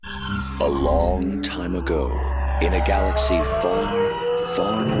A long time ago, in a galaxy far,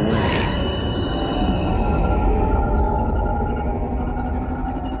 far away.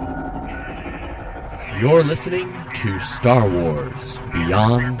 You're listening to Star Wars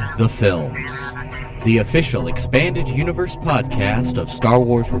Beyond the Films, the official expanded universe podcast of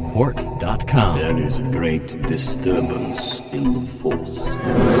StarWarsReport.com. There is a great disturbance in the Force.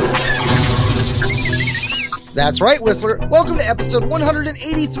 That's right, Whistler. Welcome to episode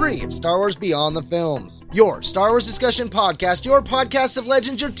 183 of Star Wars Beyond the Films. Your Star Wars discussion podcast, your podcast of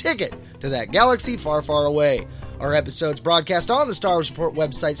legends, your ticket to that galaxy far, far away. Our episodes broadcast on the Star Wars Report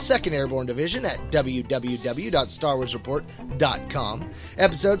website, 2nd Airborne Division at www.starwarsreport.com.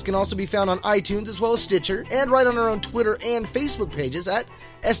 Episodes can also be found on iTunes as well as Stitcher, and right on our own Twitter and Facebook pages at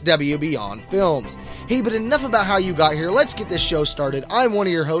SW Beyond Films. Hey, but enough about how you got here. Let's get this show started. I'm one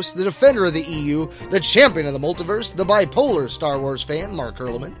of your hosts, the defender of the EU, the champion of the multiverse, the bipolar Star Wars fan, Mark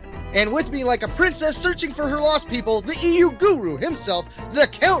Hurleman. And with me, like a princess searching for her lost people, the EU guru himself, the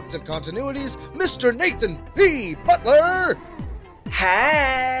Count of Continuities, Mr. Nathan P. Butler!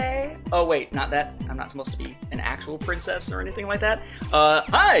 Hey! Oh, wait, not that. I'm not supposed to be an actual princess or anything like that.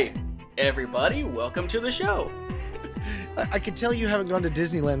 Hi, everybody. Welcome to the show. I can tell you haven't gone to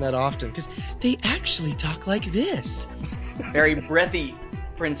Disneyland that often, because they actually talk like this. Very breathy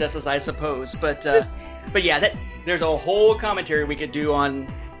princesses, I suppose. But yeah, there's a whole commentary we could do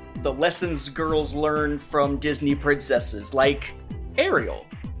on the lessons girls learn from Disney princesses, like Ariel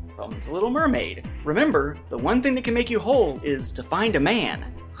from The Little Mermaid. Remember, the one thing that can make you whole is to find a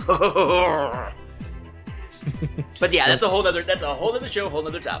man. But yeah, that's a whole other show, whole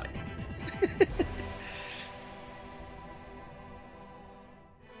other topic.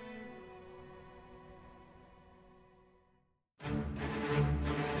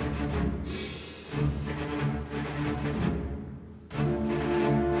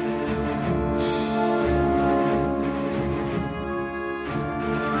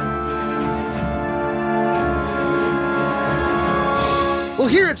 Well,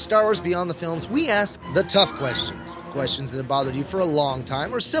 here at Star Wars Beyond the Films, we ask the tough questions. Questions that have bothered you for a long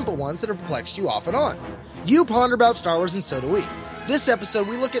time, or simple ones that have perplexed you off and on. You ponder about Star Wars, and so do we. This episode,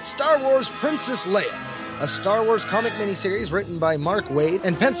 we look at Star Wars Princess Leia, a Star Wars comic miniseries written by Mark Waid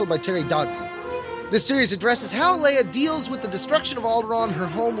and penciled by Terry Dodson. This series addresses how Leia deals with the destruction of Alderaan, her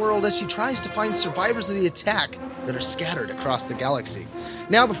homeworld, as she tries to find survivors of the attack that are scattered across the galaxy.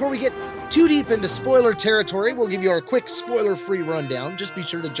 Now, before we get too deep into spoiler territory, we'll give you our quick spoiler-free rundown. Just be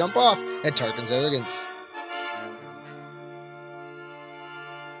sure to jump off at Tarkin's arrogance.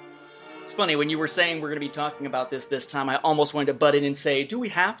 It's funny, when you were saying we're going to be talking about this time, I almost wanted to butt in and say, do we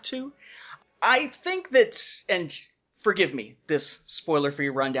have to? I think that, and forgive me, this spoiler-free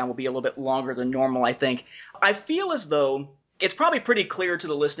rundown will be a little bit longer than normal, I think. I feel as though it's probably pretty clear to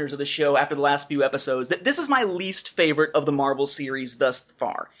the listeners of the show after the last few episodes that this is my least favorite of the Marvel series thus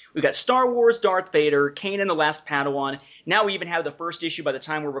far. We've got Star Wars, Darth Vader, Kanan the Last Padawan. Now we even have the first issue by the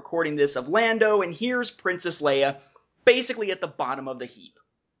time we're recording this of Lando, and here's Princess Leia, basically at the bottom of the heap.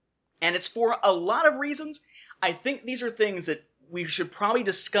 And it's for a lot of reasons. I think these are things that we should probably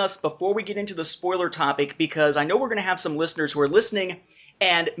discuss before we get into the spoiler topic, because I know we're going to have some listeners who are listening,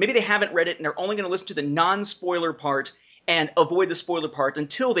 and maybe they haven't read it, and they're only going to listen to the non-spoiler part and avoid the spoiler part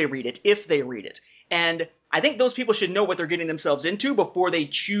until they read it, if they read it. And I think those people should know what they're getting themselves into before they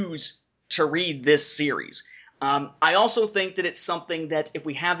choose to read this series. I also think that it's something that if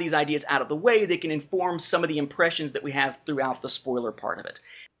we have these ideas out of the way, they can inform some of the impressions that we have throughout the spoiler part of it.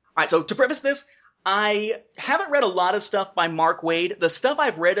 All right, so to preface this, I haven't read a lot of stuff by Mark Waid. The stuff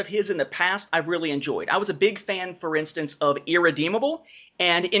I've read of his in the past, I've really enjoyed. I was a big fan, for instance, of Irredeemable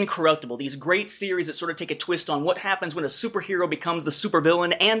and Incorruptible, these great series that sort of take a twist on what happens when a superhero becomes the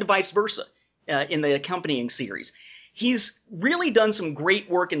supervillain and vice versa in the accompanying series. He's really done some great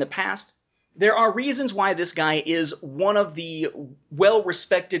work in the past. There are reasons why this guy is one of the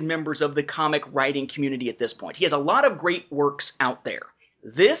well-respected members of the comic writing community at this point. He has a lot of great works out there.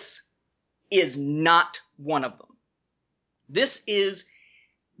 This is not one of them. This is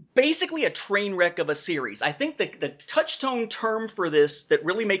basically a train wreck of a series. I think the touchstone term for this that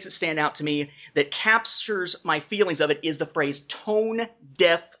really makes it stand out to me, that captures my feelings of it, is the phrase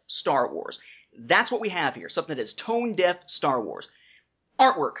tone-deaf Star Wars. That's what we have here, something that is tone-deaf Star Wars.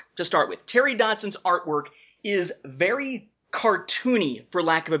 Artwork, to start with. Terry Dodson's artwork is very cartoony, for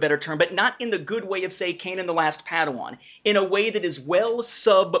lack of a better term, but not in the good way of, say, Kanan the Last Padawan, in a way that is well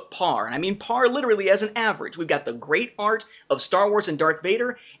subpar. And I mean par literally as an average. We've got the great art of Star Wars and Darth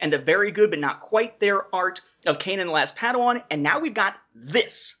Vader, and the very good but not quite there art of Kanan the Last Padawan, and now we've got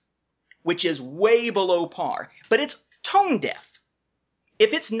this, which is way below par. But it's tone deaf.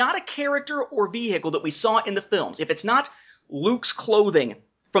 If it's not a character or vehicle that we saw in the films, if it's not Luke's clothing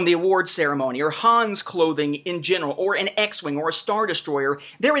from the awards ceremony, or Han's clothing in general, or an X-Wing, or a Star Destroyer,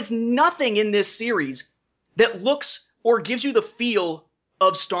 there is nothing in this series that looks or gives you the feel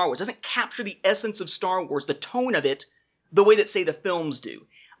of Star Wars. It doesn't capture the essence of Star Wars, the tone of it, the way that, say, the films do.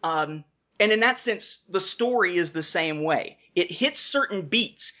 And in that sense, the story is the same way. It hits certain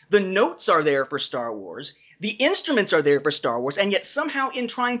beats. The notes are there for Star Wars. The instruments are there for Star Wars, and yet somehow in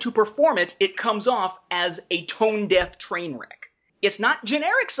trying to perform it, it comes off as a tone-deaf train wreck. It's not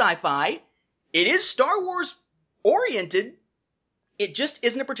generic sci-fi. It is Star Wars-oriented. It just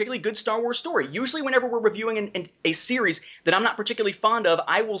isn't a particularly good Star Wars story. Usually whenever we're reviewing a series that I'm not particularly fond of,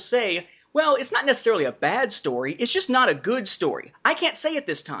 I will say, well, it's not necessarily a bad story. It's just not a good story. I can't say it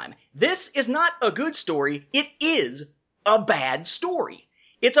this time. This is not a good story. It is a bad story.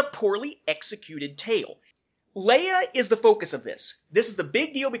 It's a poorly executed tale. Leia is the focus of this. This is a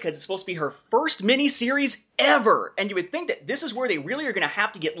big deal because it's supposed to be her first miniseries ever. And you would think that this is where they really are going to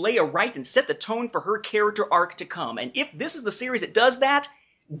have to get Leia right and set the tone for her character arc to come. And if this is the series that does that,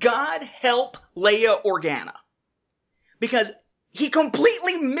 God help Leia Organa. Because he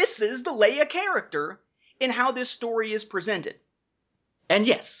completely misses the Leia character in how this story is presented. And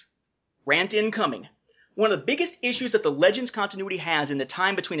yes, rant incoming. One of the biggest issues that the Legends continuity has in the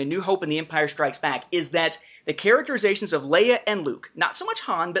time between A New Hope and The Empire Strikes Back is that the characterizations of Leia and Luke, not so much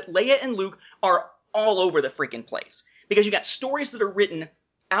Han, but Leia and Luke, are all over the freaking place. Because you got stories that are written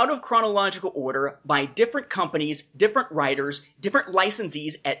out of chronological order by different companies, different writers, different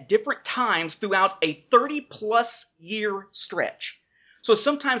licensees at different times throughout a 30-plus year stretch. So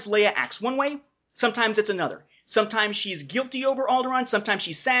sometimes Leia acts one way, sometimes it's another. Sometimes she's guilty over Alderaan, sometimes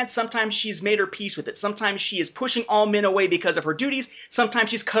she's sad, sometimes she's made her peace with it. Sometimes she is pushing all men away because of her duties, sometimes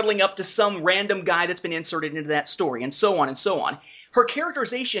she's cuddling up to some random guy that's been inserted into that story, and so on and so on. Her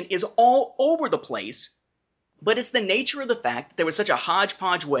characterization is all over the place, but it's the nature of the fact that there was such a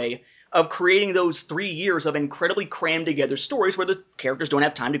hodgepodge way of creating those 3 years of incredibly crammed together stories where the characters don't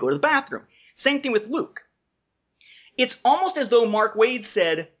have time to go to the bathroom. Same thing with Luke. It's almost as though Mark Waid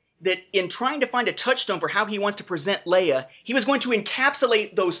said that in trying to find a touchstone for how he wants to present Leia, he was going to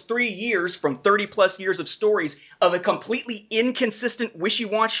encapsulate those 3 years from 30-plus years of stories of a completely inconsistent,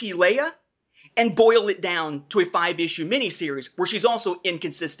 wishy-washy Leia and boil it down to a 5-issue miniseries where she's also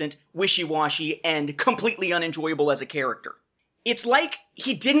inconsistent, wishy-washy, and completely unenjoyable as a character. It's like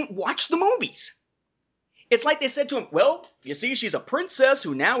he didn't watch the movies. It's like they said to him, well, you see, she's a princess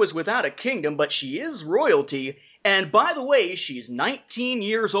who now is without a kingdom, but she is royalty, and by the way, she's 19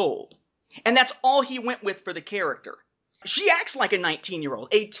 years old. And that's all he went with for the character. She acts like a 19-year-old,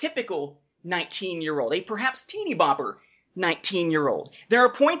 a typical 19-year-old, a perhaps teeny bopper 19-year-old. There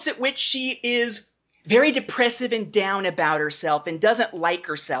are points at which she is very depressive and down about herself and doesn't like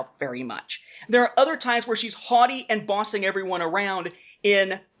herself very much. There are other times where she's haughty and bossing everyone around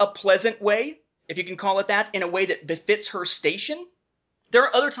in a pleasant way, if you can call it that, in a way that befits her station. There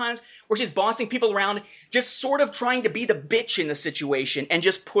are other times where she's bossing people around, just sort of trying to be the bitch in the situation and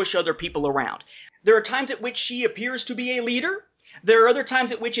just push other people around. There are times at which she appears to be a leader. There are other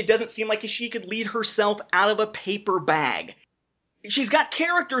times at which it doesn't seem like she could lead herself out of a paper bag. She's got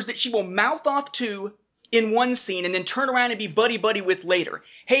characters that she will mouth off to in one scene and then turn around and be buddy-buddy with later.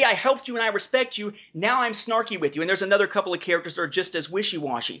 Hey, I helped you and I respect you. Now I'm snarky with you. And there's another couple of characters that are just as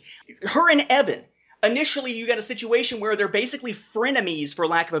wishy-washy. Her and Evan. Initially, you got a situation where they're basically frenemies, for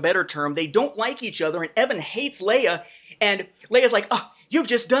lack of a better term. They don't like each other, and Evan hates Leia. And Leia's like, oh, you've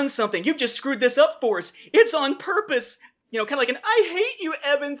just done something. You've just screwed this up for us. It's on purpose. You know, kind of like an I hate you,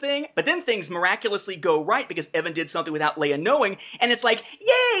 Evan thing. But then things miraculously go right because Evan did something without Leia knowing. And it's like,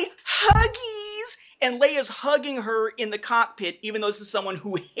 yay, huggies. And Leia's hugging her in the cockpit, even though this is someone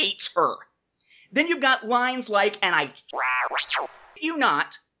who hates her. Then you've got lines like, and I you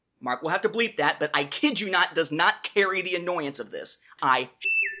not. Mark will have to bleep that, but I kid you not does not carry the annoyance of this. I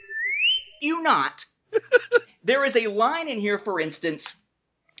you not. There is a line in here, for instance,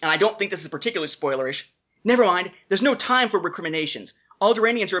 and I don't think this is particularly spoilerish. Never mind, there's no time for recriminations.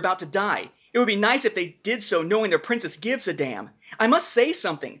 Alderaanians are about to die. It would be nice if they did so knowing their princess gives a damn. I must say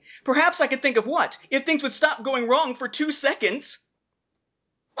something. Perhaps I could think of what, if things would stop going wrong for 2 seconds.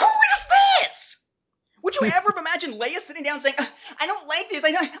 Who is this? Would you ever have imagined Leia sitting down saying, I don't like this,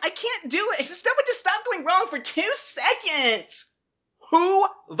 I can't do it, stuff would just stop going wrong for 2 seconds? Who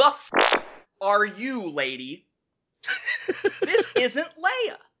the f*** are you, lady? This isn't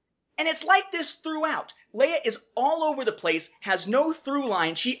Leia. And it's like this throughout. Leia is all over the place, has no through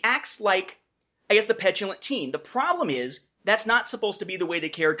line, she acts like, I guess, the petulant teen. The problem is, that's not supposed to be the way the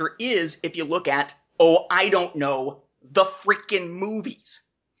character is if you look at, oh, I don't know, the freaking movies.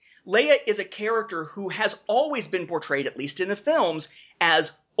 Leia is a character who has always been portrayed, at least in the films,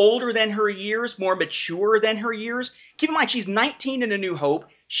 as older than her years, more mature than her years. Keep in mind, she's 19 in A New Hope.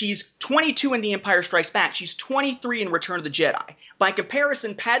 She's 22 in The Empire Strikes Back. She's 23 in Return of the Jedi. By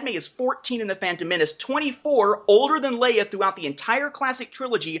comparison, Padme is 14 in The Phantom Menace, 24, older than Leia throughout the entire classic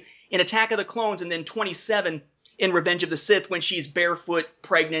trilogy in Attack of the Clones, and then 27 in Revenge of the Sith when she's barefoot,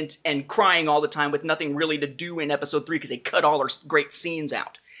 pregnant, and crying all the time with nothing really to do in Episode 3 because they cut all her great scenes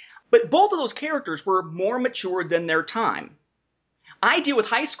out. But both of those characters were more mature than their time. I deal with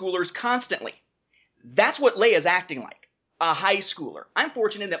high schoolers constantly. That's what Leia's acting like, a high schooler. I'm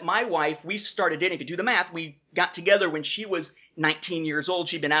fortunate that my wife, we started dating. If you do the math, we got together when she was 19 years old.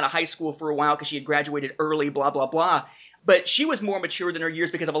 She'd been out of high school for a while because she had graduated early, blah, blah, blah. But she was more mature than her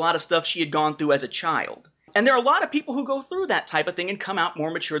years because of a lot of stuff she had gone through as a child. And there are a lot of people who go through that type of thing and come out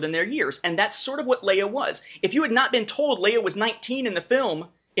more mature than their years. And that's sort of what Leia was. If you had not been told Leia was 19 in the film,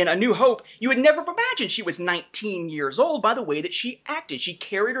 in A New Hope, you would never have imagined she was 19 years old by the way that she acted. She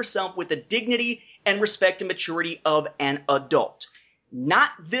carried herself with the dignity and respect and maturity of an adult.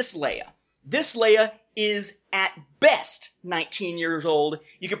 Not this Leia. This Leia is at best 19 years old.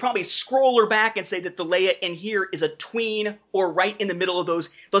 You could probably scroll her back and say that the Leia in here is a tween or right in the middle of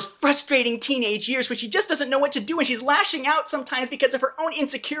those frustrating teenage years where she just doesn't know what to do and she's lashing out sometimes because of her own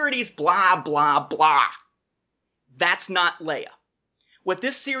insecurities, blah, blah, blah. That's not Leia. What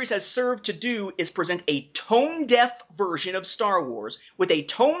this series has served to do is present a tone-deaf version of Star Wars with a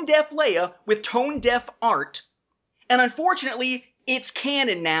tone-deaf Leia with tone-deaf art. And unfortunately, it's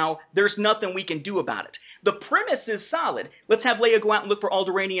canon now. There's nothing we can do about it. The premise is solid. Let's have Leia go out and look for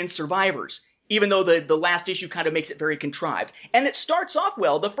Alderaanian survivors, even though the last issue kind of makes it very contrived. And it starts off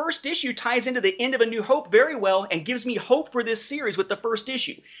well. The first issue ties into the end of A New Hope very well and gives me hope for this series with the first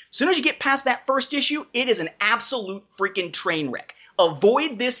issue. As soon as you get past that first issue, it is an absolute freaking train wreck.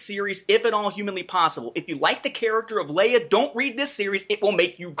 Avoid this series if at all humanly possible. If you like the character of Leia, don't read this series. It will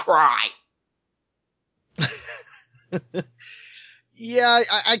make you cry. Yeah,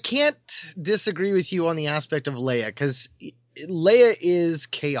 I can't disagree with you on the aspect of Leia, because Leia is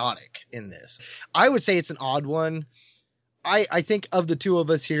chaotic in this. I would say it's an odd one. I think of the two of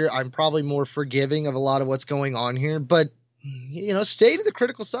us here, I'm probably more forgiving of a lot of what's going on here, but you know, stay to the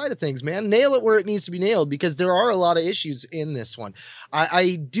critical side of things, man. Nail it where it needs to be nailed, because there are a lot of issues in this one.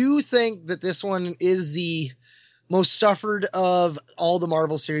 I do think that this one is the most suffered of all the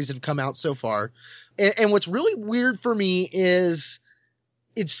Marvel series that have come out so far. And what's really weird for me is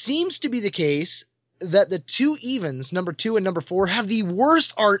it seems to be the case that the two evens, number 2 and number 4, have the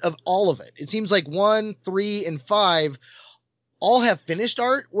worst art of all of it. It seems like 1, 3, and 5 all have finished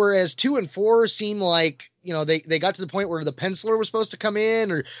art, whereas 2 and 4 seem like, you know, they got to the point where the penciler was supposed to come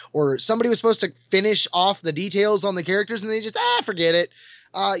in or somebody was supposed to finish off the details on the characters, and they just, forget it.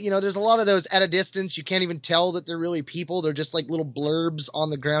 You know, there's a lot of those at a distance. You can't even tell that they're really people. They're just like little blurbs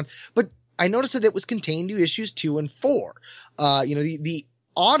on the ground. But I noticed that it was contained to issues 2 and 4. You know, the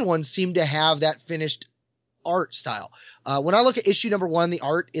odd ones seem to have that finished art style. When I look at issue number 1, the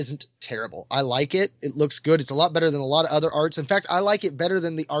art isn't terrible. I like it. It looks good. It's a lot better than a lot of other arts. In fact, I like it better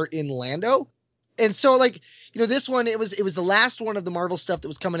than the art in Lando. And so, like, you know, this one, it was the last one of the Marvel stuff that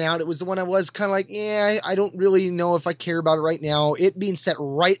was coming out. It was the one I was kind of like, I don't really know if I care about it right now. It being set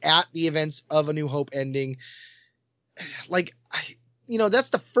right at the events of A New Hope ending. Like, you know, that's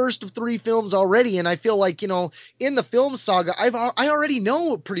the first of 3 films already. And I feel like, you know, in the film saga, I already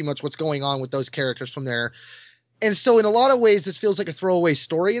know pretty much what's going on with those characters from there. And so in a lot of ways, this feels like a throwaway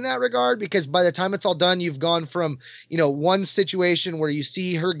story in that regard, because by the time it's all done, you've gone from, you know, one situation where you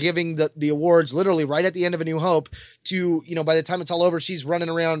see her giving the awards literally right at the end of A New Hope to, you know, by the time it's all over, she's running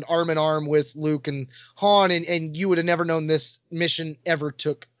around arm in arm with Luke and Han, and you would have never known this mission ever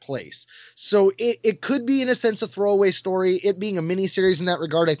took place. So it could be in a sense a throwaway story. It being a miniseries in that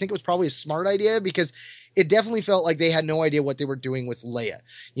regard, I think it was probably a smart idea, because it definitely felt like they had no idea what they were doing with Leia.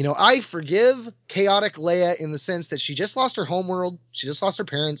 You know, I forgive chaotic Leia in the sense that she just lost her homeworld. She just lost her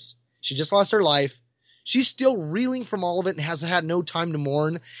parents. She just lost her life. She's still reeling from all of it and has had no time to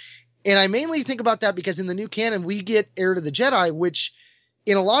mourn. And I mainly think about that because in the new canon, we get Heir to the Jedi, which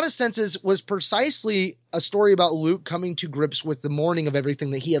in a lot of senses was precisely a story about Luke coming to grips with the mourning of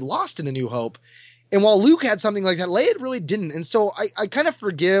everything that he had lost in A New Hope. And while Luke had something like that, Leia really didn't. And so I kind of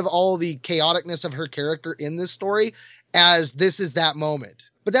forgive all the chaoticness of her character in this story, as this is that moment.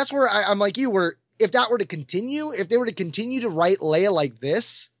 But that's where I'm like you, where if that were to continue, if they were to continue to write Leia like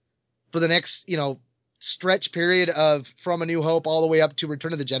this for the next, you know, stretch period of from A New Hope all the way up to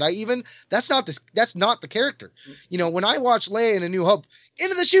Return of the Jedi even, that's not the character. You know, when I watch Leia in A New Hope,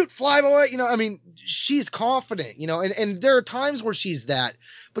 into the chute, fly away, you know, I mean, she's confident, you know, and there are times where she's that,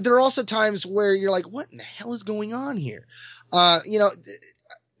 but there are also times where you're like, what in the hell is going on here? You know,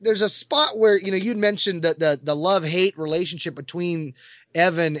 there's a spot where, you know, you'd mentioned the love-hate relationship between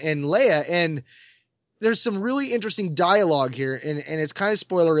Evan and Leia, and there's some really interesting dialogue here, and it's kind of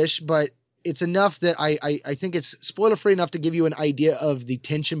spoilerish, but it's enough that I think it's spoiler-free enough to give you an idea of the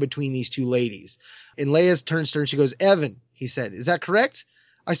tension between these two ladies. In Leia's turn, she goes, Evan, he said, is that correct?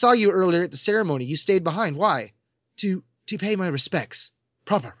 I saw you earlier at the ceremony. You stayed behind. Why? To pay my respects.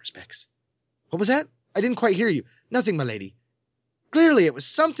 Proper respects. What was that? I didn't quite hear you. Nothing, my lady. Clearly it was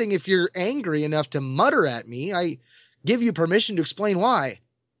something if you're angry enough to mutter at me. I give you permission to explain why.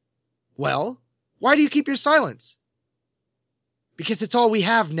 Well, why do you keep your silence? Because it's all we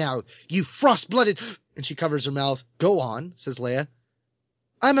have now, you frost-blooded... And she covers her mouth. Go on, says Leia.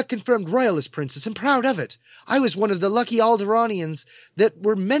 I'm a confirmed royalist princess and proud of it. I was one of the lucky Alderaanians that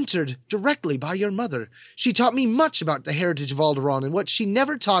were mentored directly by your mother. She taught me much about the heritage of Alderaan, and what she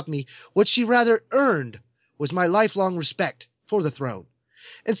never taught me, what she rather earned, was my lifelong respect for the throne.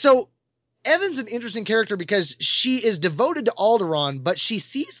 And so Evan's an interesting character because she is devoted to Alderaan, but she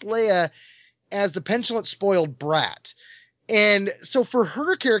sees Leia as the petulant, spoiled brat. And so for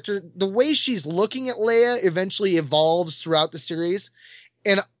her character, the way she's looking at Leia eventually evolves throughout the series.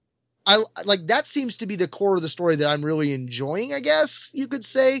 And I like that seems to be the core of the story that I'm really enjoying, I guess you could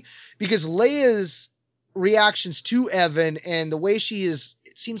say, because Leia's reactions to Evan and the way she is,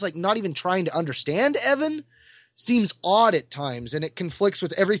 it seems like not even trying to understand Evan seems odd at times, and it conflicts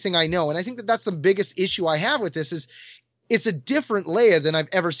with everything I know. And I think that that's the biggest issue I have with this is it's a different Leia than I've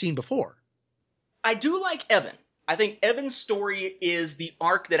ever seen before. I do like Evan. I think Evan's story is the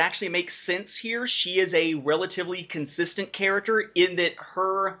arc that actually makes sense here. She is a relatively consistent character in that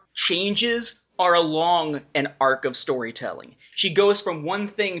her changes are along an arc of storytelling. She goes from one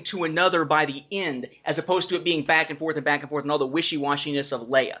thing to another by the end, as opposed to it being back and forth and all the wishy-washiness of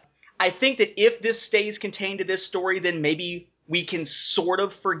Leia. I think that if this stays contained to this story, then maybe we can sort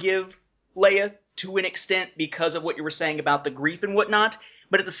of forgive Leia to an extent because of what you were saying about the grief and whatnot.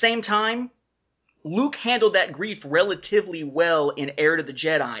 But at the same time, Luke handled that grief relatively well in Heir to the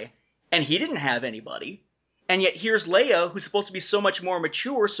Jedi, and he didn't have anybody. And yet here's Leia, who's supposed to be so much more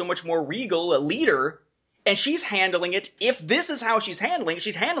mature, so much more regal, a leader, and she's handling it, if this is how she's handling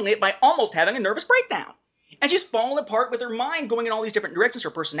it by almost having a nervous breakdown. And she's falling apart with her mind going in all these different directions,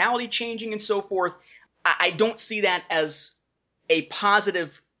 her personality changing and so forth. I don't see that as a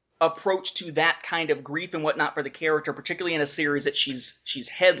positive approach to that kind of grief and whatnot for the character, particularly in a series that she's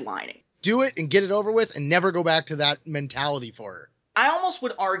headlining. Do it and get it over with and never go back to that mentality for her. I almost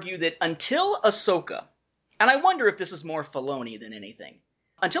would argue that until Ahsoka, and I wonder if this is more Filoni than anything,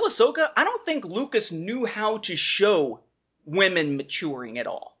 until Ahsoka, I don't think Lucas knew how to show women maturing at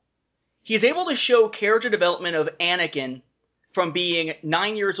all. He's able to show character development of Anakin from being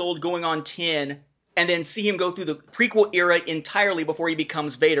 9 years old going on 10, and then see him go through the prequel era entirely before he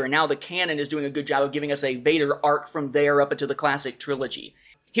becomes Vader. And now the canon is doing a good job of giving us a Vader arc from there up into the classic trilogy.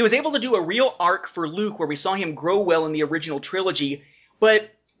 He was able to do a real arc for Luke where we saw him grow well in the original trilogy,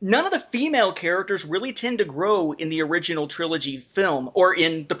 but none of the female characters really tend to grow in the original trilogy film, or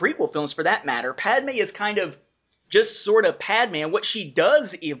in the prequel films for that matter. Padme is kind of just sort of Padme, and what she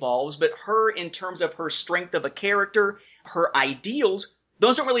does evolves, but her, in terms of her strength of a character, her ideals,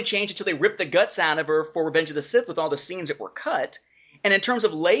 those don't really change until they rip the guts out of her for Revenge of the Sith with all the scenes that were cut. And in terms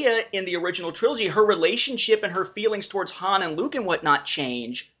of Leia in the original trilogy, her relationship and her feelings towards Han and Luke and whatnot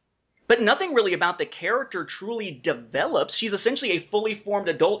change. But nothing really about the character truly develops. She's essentially a fully formed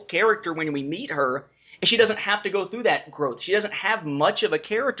adult character when we meet her, and she doesn't have to go through that growth. She doesn't have much of a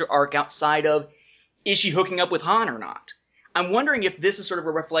character arc outside of, is she hooking up with Han or not? I'm wondering if this is sort of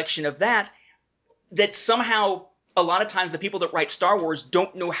a reflection of that somehow a lot of times the people that write Star Wars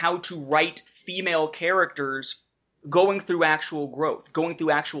don't know how to write female characters going through actual growth, going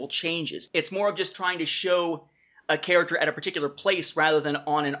through actual changes. It's more of just trying to show a character at a particular place rather than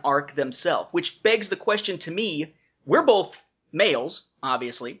on an arc themselves, which begs the question to me, we're both males,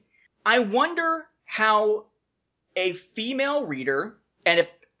 obviously. I wonder how a female reader, and if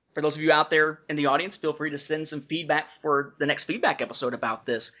for those of you out there in the audience, feel free to send some feedback for the next feedback episode about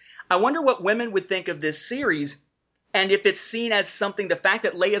this. I wonder what women would think of this series, and if it's seen as something, the fact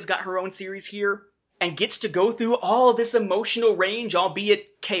that Leia's got her own series here, and gets to go through all this emotional range,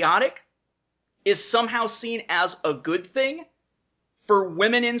 albeit chaotic, is somehow seen as a good thing for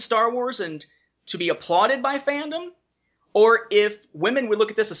women in Star Wars and to be applauded by fandom? Or if women would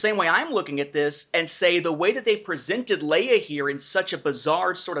look at this the same way I'm looking at this and say the way that they presented Leia here in such a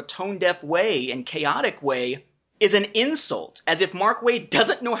bizarre, sort of tone-deaf way and chaotic way is an insult, as if Mark Waid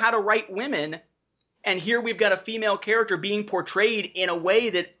doesn't know how to write women, and here we've got a female character being portrayed in a way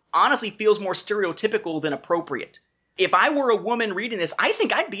that honestly feels more stereotypical than appropriate. If I were a woman reading this, I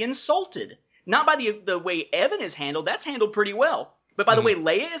think I'd be insulted. Not by the way Evan is handled, that's handled pretty well, but by the way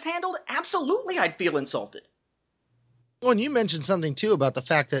Leia is handled, absolutely I'd feel insulted. Well, and you mentioned something, too, about the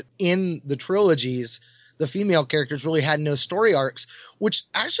fact that in the trilogies, the female characters really had no story arcs, which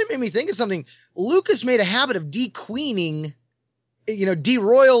actually made me think of something. Lucas made a habit of de-queening,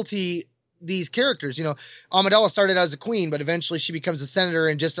 de-royalty these characters. Amidala started out as a queen, but eventually she becomes a senator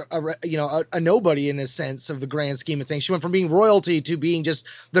and just a nobody in a sense of the grand scheme of things. She went from being royalty to being just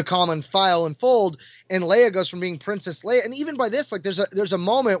the common file and fold, and Leia goes from being Princess Leia. And even by this, like, there's a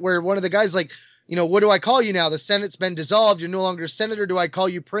moment where one of the guys like, what do I call you now? The Senate's been dissolved. You're no longer senator. Do I call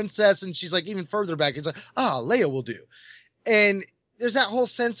you princess? And she's like, even further back. It's like, Leia will do. And there's that whole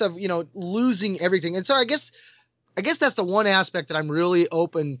sense of, losing everything. And so I guess that's the one aspect that I'm really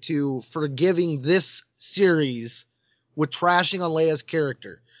open to forgiving this series with trashing on Leia's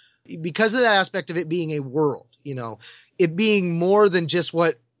character, because of that aspect of it being a world, it being more than just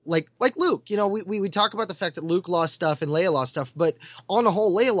what, like Luke, we talk about the fact that Luke lost stuff and Leia lost stuff, but on the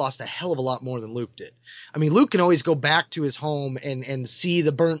whole, Leia lost a hell of a lot more than Luke did. I mean, Luke can always go back to his home and see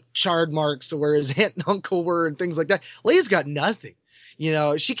the burnt charred marks of where his aunt and uncle were and things like that. Leia's got nothing.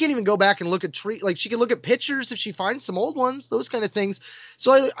 She can't even go back and look at she can look at pictures if she finds some old ones, those kind of things.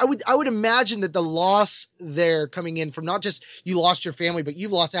 So I would imagine that the loss there coming in from not just you lost your family, but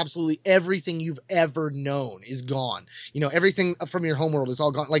you've lost absolutely everything you've ever known is gone. Everything from your homeworld is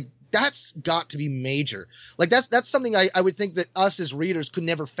all gone. Like, that's got to be major. Like, that's something I would think that us as readers could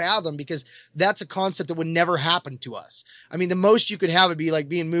never fathom, because that's a concept that would never happen to us. I mean, the most you could have would be like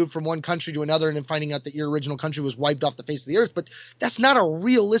being moved from one country to another and then finding out that your original country was wiped off the face of the earth. But that's not a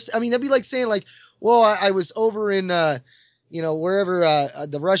realistic. I mean, that'd be like saying like, well, I was over in, wherever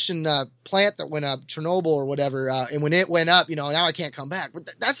the Russian plant that went up, Chernobyl or whatever, and when it went up, now I can't come back. But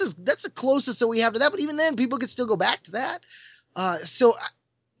that's the closest that we have to that. But even then, people could still go back to that. So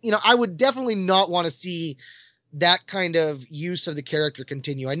I would definitely not want to see that kind of use of the character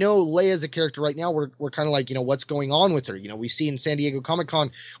continue. I know Leia's a character right now. We're kind of like, what's going on with her? We see in San Diego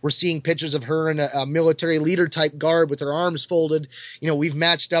Comic-Con, we're seeing pictures of her in a military leader type garb with her arms folded. We've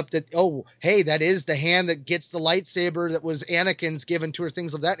matched up that, oh, hey, that is the hand that gets the lightsaber that was Anakin's given to her,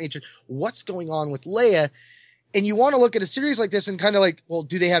 things of that nature. What's going on with Leia? And you want to look at a series like this and kind of like, well,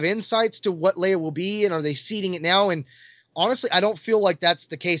 do they have insights to what Leia will be? And are they seeding it now? And honestly, I don't feel like that's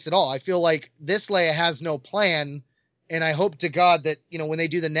the case at all. I feel like this Leia has no plan, and I hope to God that, when they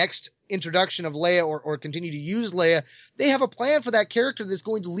do the next introduction of Leia or continue to use Leia, they have a plan for that character that's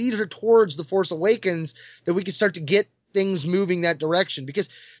going to lead her towards The Force Awakens, that we can start to get things moving that direction, because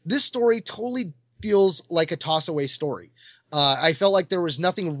this story totally feels like a toss-away story. I felt like there was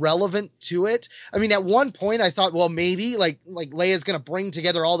nothing relevant to it. I mean, at one point I thought, well, maybe like Leia's going to bring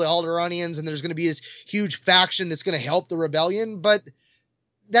together all the Alderaanians and there's going to be this huge faction that's going to help the rebellion, but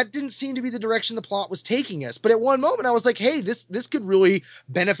that didn't seem to be the direction the plot was taking us. But at one moment I was like, hey, this could really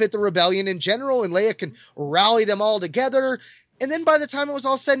benefit the rebellion in general, and Leia can rally them all together. And then by the time it was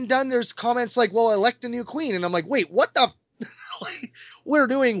all said and done, there's comments like, well, elect a new queen. And I'm like, wait, what the we're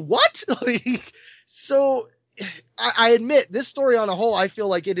doing what? So I admit, this story on a whole, I feel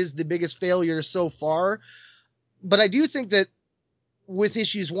like it is the biggest failure so far. But I do think that with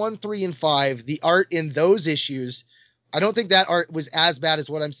issues 1, 3, and 5, the art in those issues, I don't think that art was as bad as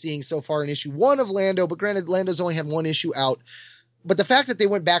what I'm seeing so far in issue 1 of Lando. But granted, Lando's only had one issue out. But the fact that they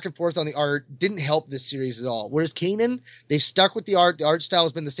went back and forth on the art didn't help this series at all. Whereas Kanan, they stuck with the art. The art style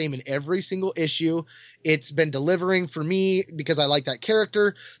has been the same in every single issue. It's been delivering for me because I like that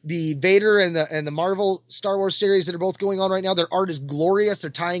character. The Vader and the Marvel Star Wars series that are both going on right now, their art is glorious. They're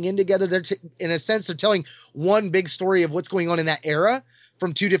tying in together. In a sense, they're telling one big story of what's going on in that era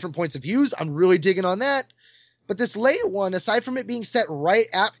from two different points of views. I'm really digging on that. But this Leia one, aside from it being set right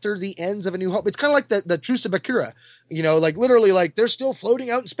after the ends of A New Hope, it's kind of like the Truce of Bakura, like literally like they're still floating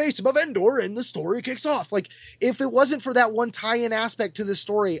out in space above Endor and the story kicks off. Like, if it wasn't for that one tie-in aspect to the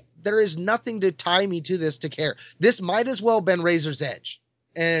story, there is nothing to tie me to this to care. This might as well have been Razor's Edge.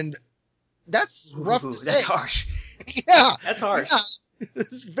 And that's rough to say. That's harsh. Yeah. That's harsh. Yeah,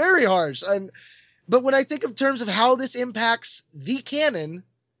 it's very harsh. But when I think of terms of how this impacts the canon,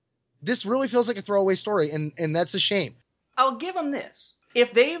 this really feels like a throwaway story, and that's a shame. I'll give them this.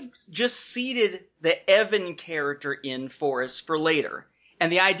 If they've just seeded the Evan character in for us for later,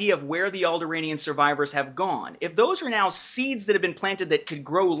 and the idea of where the Alderaanian survivors have gone, if those are now seeds that have been planted that could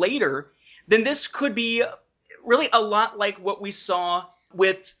grow later, then this could be really a lot like what we saw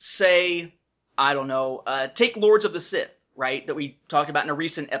with, say, I don't know, take Lords of the Sith, right, that we talked about in a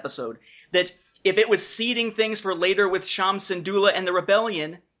recent episode, that if it was seeding things for later with Sham Syndulla and the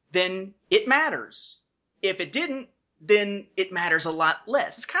Rebellion, then it matters. If it didn't, then it matters a lot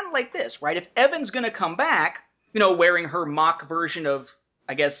less. It's kind of like this, right? If Evan's going to come back, wearing her mock version of,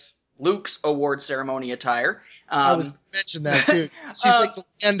 I guess, Luke's award ceremony attire. I was going to mention that, too. She's like the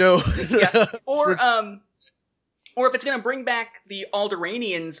Lando. Yeah. Or if it's going to bring back the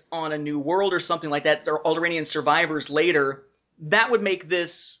Alderaanians on a new world or something like that, or Alderaanian survivors later, that would make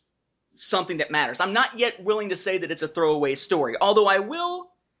this something that matters. I'm not yet willing to say that it's a throwaway story, although I will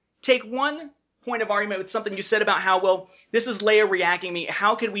take one point of argument with something you said about how, well, this is Leia reacting to me.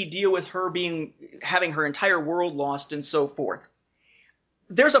 How could we deal with her having her entire world lost and so forth?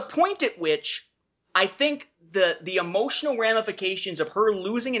 There's a point at which I think the emotional ramifications of her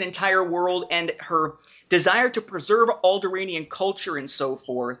losing an entire world and her desire to preserve Alderaanian culture and so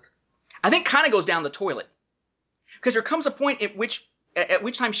forth, I think kind of goes down the toilet. Because there comes a point at which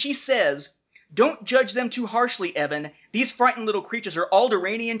time she says, "Don't judge them too harshly, Evan. These frightened little creatures are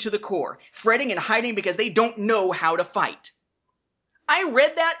Alderaanian to the core, fretting and hiding because they don't know how to fight." I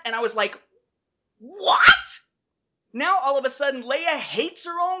read that and I was like, what? Now all of a sudden Leia hates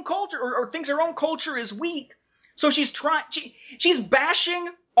her own culture or thinks her own culture is weak. So she's bashing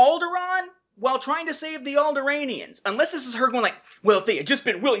Alderaan while trying to save the Alderaanians. Unless this is her going like, well, if they had just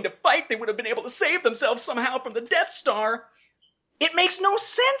been willing to fight, they would have been able to save themselves somehow from the Death Star. It makes no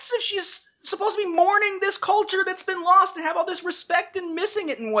sense if she's supposed to be mourning this culture that's been lost and have all this respect and missing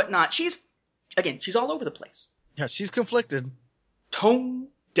it and whatnot. She's all over the place. Yeah, she's conflicted. Tone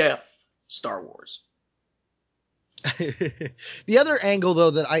deaf Star Wars. The other angle,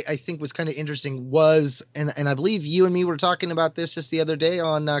 though, that I think was kind of interesting was, and I believe you and me were talking about this just the other day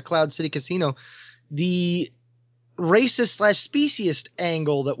on Cloud City Casino, the racist/speciest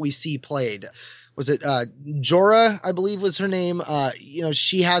angle that we see played. Was it Jorah, I believe was her name?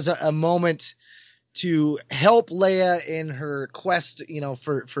 She has a moment to help Leia in her quest,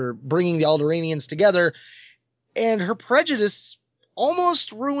 for bringing the Alderaanians together, and her prejudice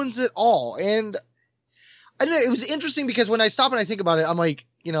almost ruins it all. And I don't know, it was interesting because when I stop and I think about it, I'm like,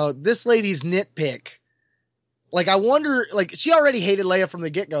 this lady's nitpick. Like, I wonder, like, she already hated Leia from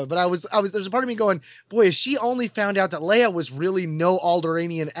the get-go, but there's a part of me going, boy, if she only found out that Leia was really no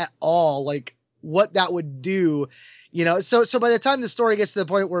Alderaanian at all, like, what that would do, so by the time the story gets to the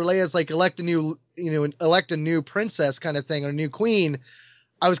point where Leia's like elect a new princess kind of thing, or a new queen,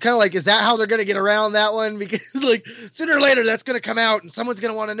 I was kind of like, is that how they're going to get around that one? Because like sooner or later that's going to come out and someone's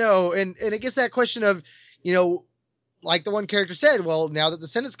going to want to know. And it gets that question of, like the one character said, well, now that the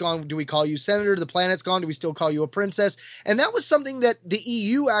Senate's gone, do we call you senator? The planet's gone. Do we still call you a princess? And that was something that the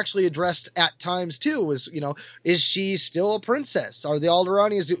EU actually addressed at times too, was, is she still a princess? Are the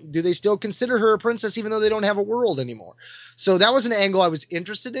Alderaanians, do they still consider her a princess even though they don't have a world anymore? So that was an angle I was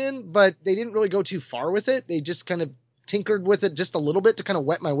interested in, but they didn't really go too far with it. They just kind of tinkered with it just a little bit to kind of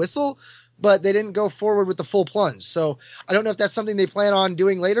wet my whistle, but they didn't go forward with the full plunge. So I don't know if that's something they plan on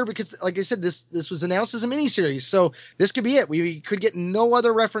doing later, because like I said, this was announced as a miniseries. So this could be it. We could get no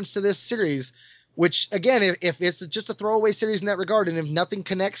other reference to this series, which again, if it's just a throwaway series in that regard, and if nothing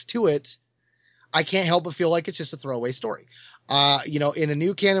connects to it, I can't help but feel like it's just a throwaway story. In a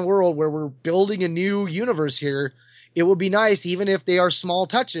new canon world where we're building a new universe here, it would be nice, even if they are small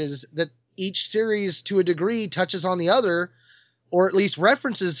touches, that each series to a degree touches on the other, or at least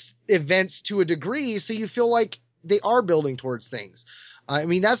references events to a degree, so you feel like they are building towards things. I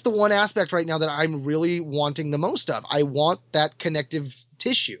mean, that's the one aspect right now that I'm really wanting the most of. I want that connective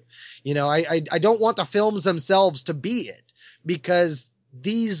tissue. I don't want the films themselves to be it, because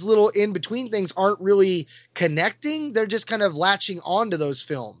these little in-between things aren't really connecting. They're just kind of latching onto those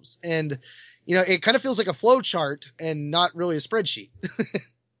films. And, it kind of feels like a flow chart and not really a spreadsheet.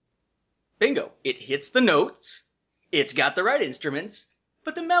 Bingo. It hits the notes. It's got the right instruments,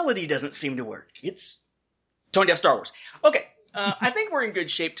 but the melody doesn't seem to work. It's tone deaf Star Wars. Okay, I think we're in good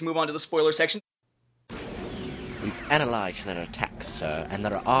shape to move on to the spoiler section. We've analyzed their attack, sir, and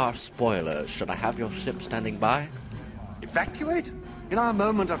there are spoilers. Should I have your ship standing by? Evacuate? In our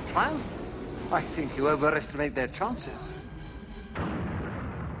moment of triumph? I think you overestimate their chances.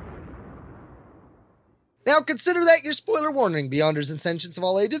 Now consider that your spoiler warning, Beyonders and Sentients of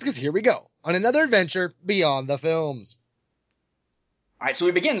all ages, because here we go on another adventure beyond the films. Alright, so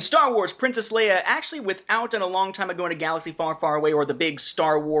we begin Star Wars Princess Leia, actually without in a long time ago in a galaxy far, far away, or the big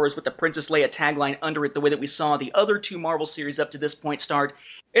Star Wars with the Princess Leia tagline under it, the way that we saw the other two Marvel series up to this point start.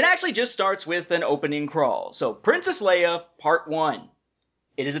 It actually just starts with an opening crawl. So, Princess Leia, Part 1.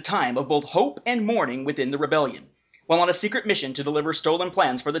 It is a time of both hope and mourning within the rebellion. While on a secret mission to deliver stolen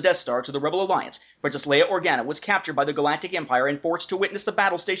plans for the Death Star to the Rebel Alliance, Princess Leia Organa was captured by the Galactic Empire and forced to witness the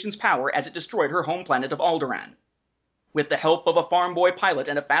battle station's power as it destroyed her home planet of Alderaan. With the help of a farm boy pilot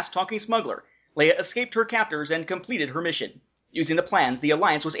and a fast-talking smuggler, Leia escaped her captors and completed her mission. Using the plans, the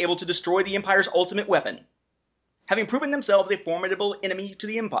Alliance was able to destroy the Empire's ultimate weapon. Having proven themselves a formidable enemy to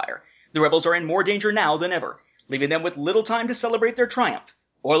the Empire, the rebels are in more danger now than ever, leaving them with little time to celebrate their triumph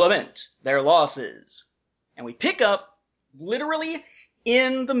or lament their losses. And we pick up literally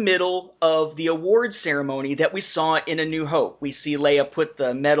in the middle of the awards ceremony that we saw in A New Hope. We see Leia put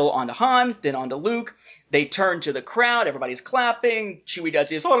the medal onto Han, then onto Luke. They turn to the crowd, everybody's clapping, Chewie does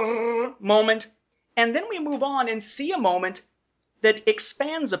his moment, and then we move on and see a moment that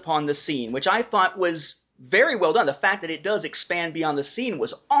expands upon the scene, which I thought was very well done. The fact that it does expand beyond the scene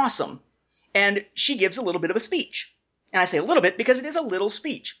was awesome. And she gives a little bit of a speech. And I say a little bit because it is a little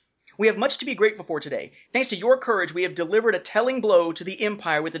speech. We have much to be grateful for today. Thanks to your courage, we have delivered a telling blow to the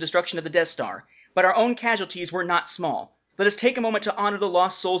Empire with the destruction of the Death Star. But our own casualties were not small. Let us take a moment to honor the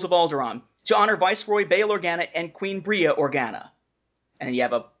lost souls of Alderaan, to honor Viceroy Bail Organa and Queen Bria Organa. And you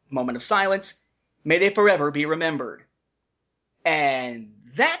have a moment of silence. May they forever be remembered. And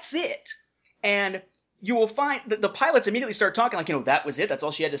that's it. And you will find that the pilots immediately start talking like, that was it. That's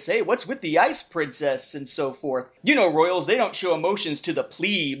all she had to say. What's with the Ice Princess and so forth? Royals, they don't show emotions to the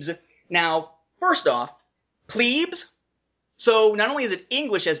plebes. Now, first off, plebes? So not only is it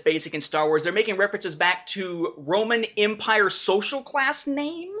English as basic in Star Wars, they're making references back to Roman Empire social class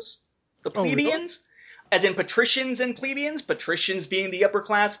names. The plebeians. Oh, really? As in patricians and plebeians. Patricians being the upper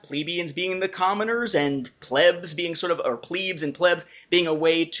class, plebeians being the commoners, and plebs being or plebes and plebs being a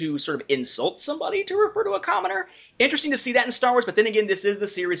way to sort of insult somebody to refer to a commoner. Interesting to see that in Star Wars, but then again, this is the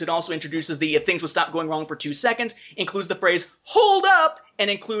series that also introduces the if things would stop going wrong for 2 seconds, includes the phrase, hold up, and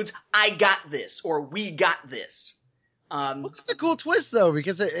includes, I got this, or we got this. Well, that's a cool twist, though,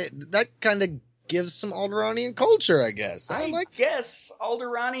 because that kind of gives some Alderaanian culture, I guess. I guess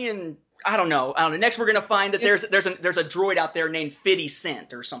Alderaanian, I don't know. Next, we're going to find that there's a droid out there named 50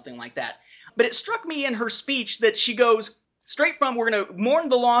 Cent or something like that. But it struck me in her speech that she goes straight from, we're going to mourn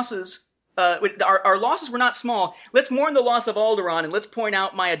the losses. Our losses were not small. Let's mourn the loss of Alderaan, and let's point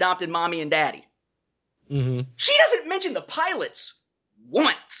out my adopted mommy and daddy. Mm-hmm. She doesn't mention the pilots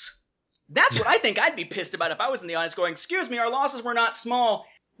once. That's what I think I'd be pissed about if I was in the audience going, excuse me, our losses were not small.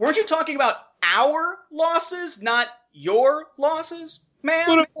 Weren't you talking about our losses, not your losses, ma'am?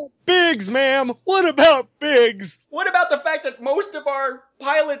 What about Biggs, ma'am? What about Biggs? What about the fact that most of our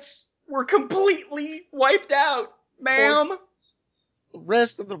pilots were completely wiped out, ma'am? The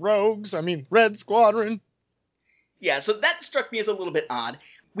rest of the rogues, Red Squadron. Yeah, so that struck me as a little bit odd.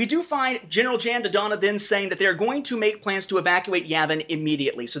 We do find General Jan Dodonna then saying that they're going to make plans to evacuate Yavin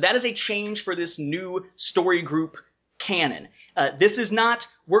immediately. So that is a change for this new story group canon. This is not,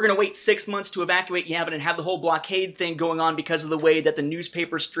 we're going to wait 6 months to evacuate Yavin and have the whole blockade thing going on because of the way that the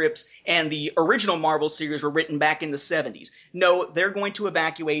newspaper strips and the original Marvel series were written back in the 70s. No, they're going to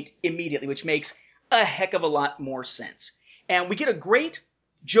evacuate immediately, which makes a heck of a lot more sense. And we get a great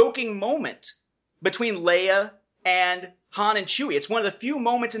joking moment between Leia and Han and Chewie. It's one of the few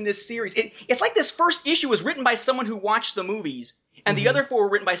moments in this series. It's like this first issue was written by someone who watched the movies, and the other 4 were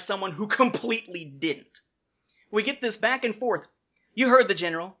written by someone who completely didn't. We get this back and forth. You heard the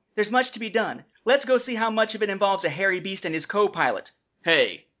General. There's much to be done. Let's go see how much of it involves a hairy beast and his co-pilot.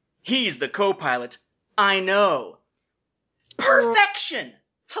 Hey, he's the co-pilot. I know. Perfection!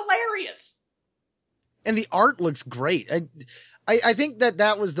 Hilarious! And the art looks great. I think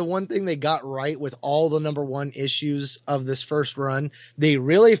that was the one thing they got right with all the #1 issues of this first run. They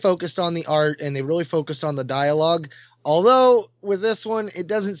really focused on the art and they really focused on the dialogue. Although with this one, it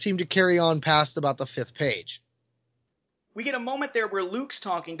doesn't seem to carry on past about the 5th page. We get a moment there where Luke's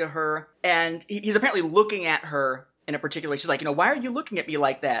talking to her and he's apparently looking at her in a particular way. She's like, why are you looking at me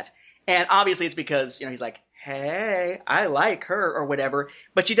like that? And obviously it's because, he's like, hey, I like her or whatever.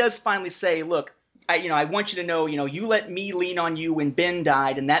 But she does finally say, look, I want you to know, you let me lean on you when Ben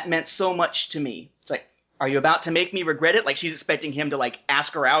died, and that meant so much to me. It's like, are you about to make me regret it? Like, she's expecting him to,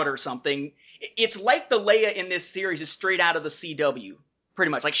 ask her out or something. It's like the Leia in this series is straight out of the CW, pretty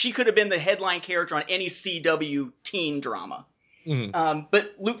much. Like, she could have been the headline character on any CW teen drama. Mm-hmm.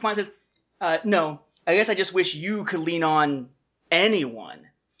 But Luke finally says, no, I guess I just wish you could lean on anyone.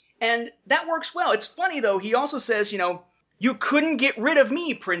 And that works well. It's funny, though. He also says, "You couldn't get rid of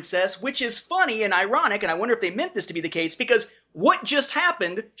me, princess," which is funny and ironic, and I wonder if they meant this to be the case, because what just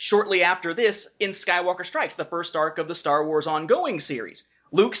happened shortly after this in Skywalker Strikes, the first arc of the Star Wars ongoing series?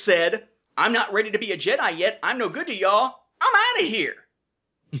 Luke said, "I'm not ready to be a Jedi yet. I'm no good to y'all. I'm out of here."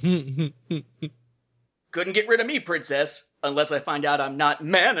 Couldn't get rid of me, princess, unless I find out I'm not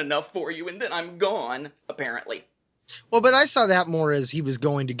man enough for you, and then I'm gone, apparently. Well, but I saw that more as he was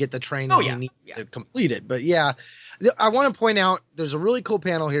going to get the training he needed to complete it. But yeah, I want to point out there's a really cool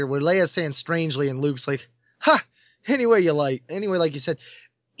panel here where Leia's saying strangely and Luke's like, anyway like you said.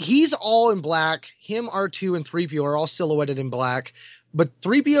 He's all in black. Him, R2, and 3PO are all silhouetted in black. But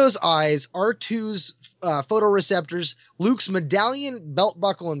 3PO's eyes, R2's photoreceptors, Luke's medallion, belt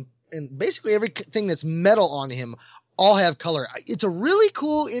buckle, and basically everything that's metal on him all have color. It's a really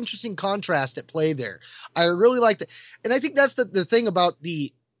cool, interesting contrast at play there. I really liked it. And I think that's the thing about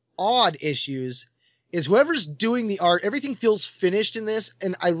the odd issues is whoever's doing the art, everything feels finished in this.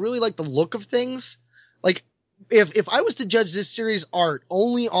 And I really like the look of things. Like if I was to judge this series art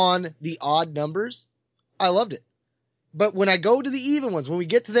only on the odd numbers, I loved it. But when I go to the even ones, when we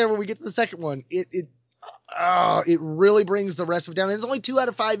get to the second one, it really brings the rest of it down. And it's only 2 out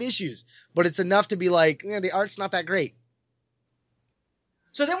of 5 issues, but it's enough to be like, the art's not that great.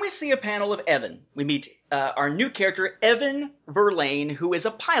 So then we see a panel of Evan. We meet our new character, Evan Verlaine, who is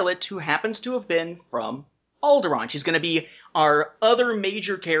a pilot who happens to have been from Alderaan. She's going to be our other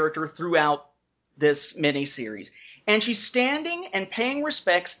major character throughout this miniseries. And she's standing and paying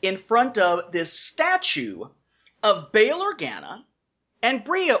respects in front of this statue of Bail Organa and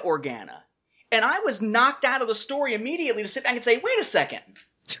Bria Organa. And I was knocked out of the story immediately to sit back and say, wait a second.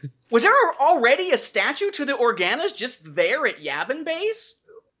 Was there already a statue to the Organas just there at Yavin Base?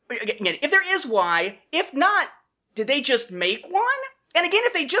 Again, if there is, why? If not, did they just make one? And again,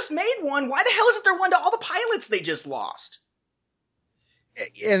 if they just made one, why the hell isn't there one to all the pilots they just lost?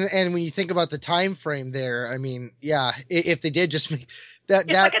 And when you think about the time frame there, I mean, yeah, if they did just make that,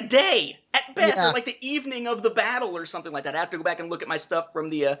 it's like a day at best, or like the evening of the battle or something like that. I have to go back and look at my stuff from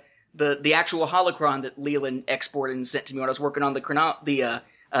the actual holocron that Leland exported and sent to me when I was working on the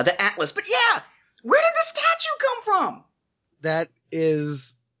Atlas. But yeah, where did the statue come from? That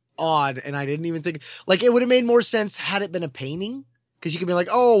is odd, and I didn't even think like it would have made more sense had it been a painting, because you could be like,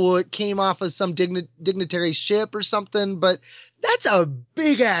 oh, well, it came off of some dignitary ship or something. But that's a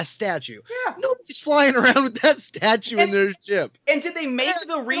big ass statue. Yeah, nobody's flying around with that statue in their ship. And did they make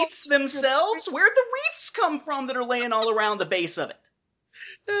the wreaths themselves? Where'd the wreaths come from that are laying all around the base of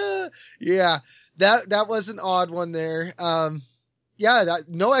it? Yeah, that was an odd one there.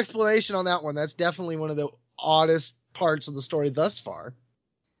 No explanation on that one. That's definitely one of the oddest parts of the story thus far.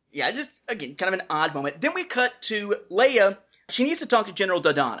 Yeah, just, again, kind of an odd moment. Then we cut to Leia. She needs to talk to General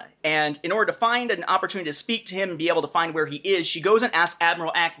Dodonna, and in order to find an opportunity to speak to him and be able to find where he is, she goes and asks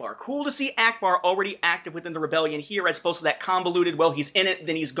Admiral Akbar. Cool to see Akbar already active within the rebellion here, as opposed to that convoluted, well, he's in it,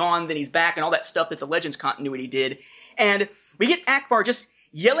 then he's gone, then he's back, and all that stuff that the Legends continuity did. And we get Akbar just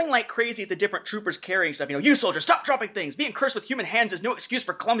yelling like crazy at the different troopers carrying stuff. You soldiers, stop dropping things. Being cursed with human hands is no excuse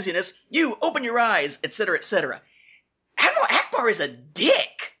for clumsiness. You, open your eyes, etc., etc. Admiral Akbar is a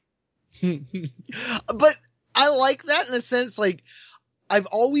dick. But I like that in a sense. Like, I've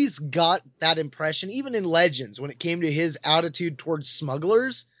always got that impression, even in Legends, when it came to his attitude towards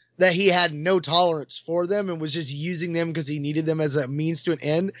smugglers, that he had no tolerance for them and was just using them because he needed them as a means to an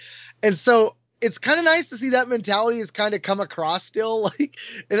end. And so it's kind of nice to see that mentality has kind of come across still. Like,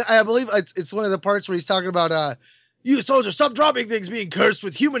 and I believe it's one of the parts where he's talking about, you soldiers, stop dropping things. Being cursed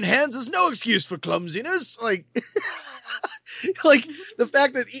with human hands is no excuse for clumsiness. Like, like the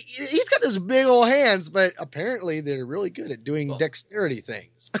fact that he's got those big old hands, but apparently they're really good at doing dexterity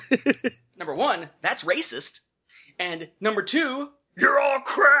things. Number one, that's racist. And number two, you're all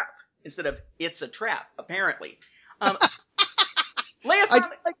crap. Instead of, it's a trap, apparently. Leia I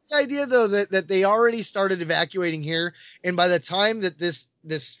like the idea, though, that they already started evacuating here, and by the time that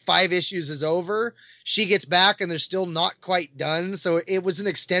this 5 issues is over, she gets back and they're still not quite done, so it was an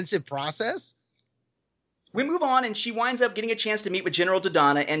extensive process. We move on, and she winds up getting a chance to meet with General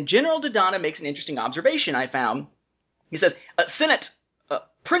Dodonna, and General Dodonna makes an interesting observation, I found. He says,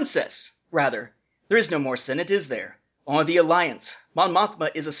 Princess, rather. There is no more Senate, is there? On the Alliance, Mon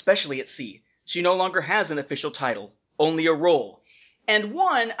Mothma is especially at sea. She no longer has an official title, only a role. And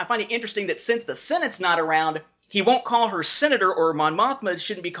one, I find it interesting that since the Senate's not around, he won't call her Senator, or Mon Mothma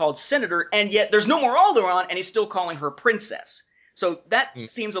shouldn't be called Senator, and yet there's no more Alderaan, and he's still calling her Princess. So that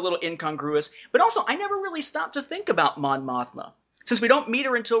seems a little incongruous. But also, I never really stopped to think about Mon Mothma. Since we don't meet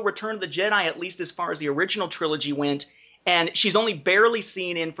her until Return of the Jedi, at least as far as the original trilogy went, and she's only barely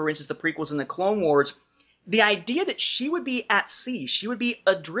seen in, for instance, the prequels and the Clone Wars, the idea that she would be at sea, she would be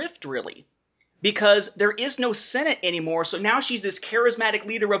adrift, really, because there is no Senate anymore, so now she's this charismatic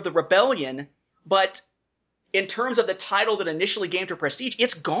leader of the rebellion, but in terms of the title that initially gave her prestige,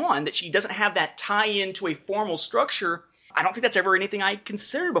 it's gone, that she doesn't have that tie-in to a formal structure. I don't think that's ever anything I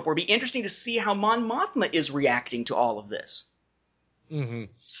considered before. It'd be interesting to see how Mon Mothma is reacting to all of this. Mm-hmm.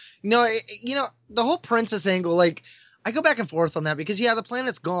 No, the whole princess angle, like, I go back and forth on that because, yeah, the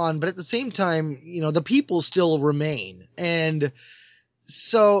planet's gone, but at the same time, the people still remain. And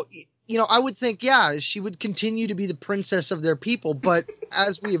so, I would think, yeah, she would continue to be the princess of their people. But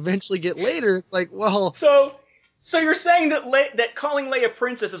as we eventually get later, it's like, well. So you're saying that calling Leia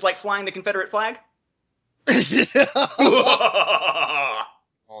princess is like flying the Confederate flag?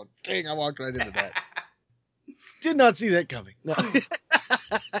 Oh, dang, I walked right into that. Did not see that coming. No.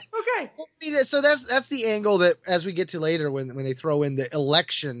 Okay. So that's the angle that, as we get to later, when they throw in the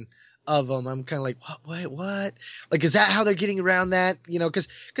election of them, I'm kind of like, what? Like, is that how they're getting around that? Because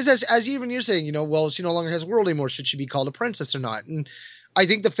as you're saying, well, she no longer has world anymore. Should she be called a princess or not? And I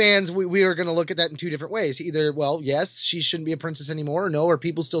think the fans, we are going to look at that in two different ways. Either, well, yes, she shouldn't be a princess anymore, or no, her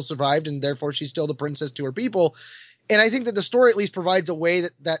people still survived, and therefore she's still the princess to her people. And I think that the story at least provides a way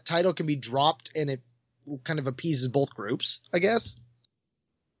that title can be dropped, and it kind of appeases both groups, I guess.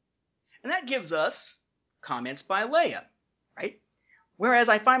 And that gives us comments by Leia, right? Whereas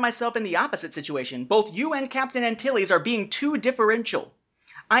I find myself in the opposite situation. Both you and Captain Antilles are being too differential.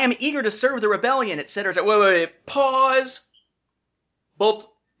 I am eager to serve the rebellion, etc. Wait, pause. Both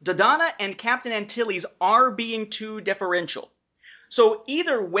Dodonna and Captain Antilles are being too differential. So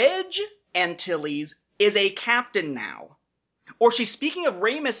either Wedge Antilles is a captain now, or she's speaking of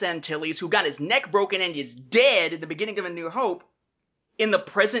Ramus Antilles, who got his neck broken and is dead at the beginning of A New Hope, in the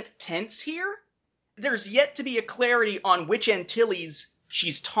present tense here. There's yet to be a clarity on which Antilles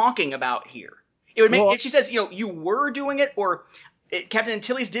she's talking about here. It would make, if she says, you were doing it, or Captain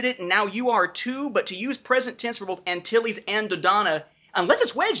Antilles did it and now you are too, but to use present tense for both Antilles and Dodonna, unless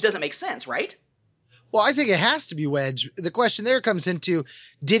it's Wedge, doesn't make sense, right? Well, I think it has to be Wedge. The question there comes into,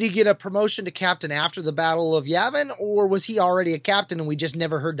 did he get a promotion to captain after the Battle of Yavin, or was he already a captain and we just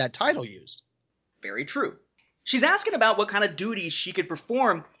never heard that title used? Very true. She's asking about what kind of duties she could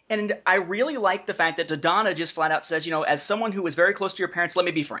perform, and I really like the fact that Dodonna just flat out says, as someone who was very close to your parents, let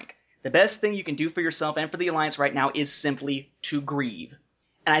me be frank. The best thing you can do for yourself and for the Alliance right now is simply to grieve.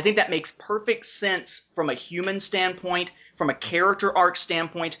 And I think that makes perfect sense from a human standpoint, from a character arc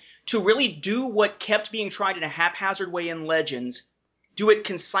standpoint, to really do what kept being tried in a haphazard way in Legends. Do it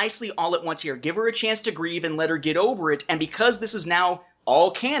concisely all at once here. Give her a chance to grieve and let her get over it. And because this is now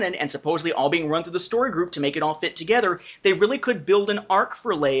all canon and supposedly all being run through the story group to make it all fit together, they really could build an arc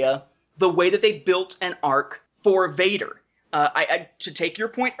for Leia the way that they built an arc for Vader. To take your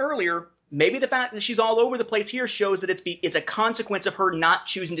point earlier, maybe the fact that she's all over the place here shows that it's a consequence of her not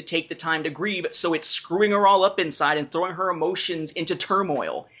choosing to take the time to grieve, so it's screwing her all up inside and throwing her emotions into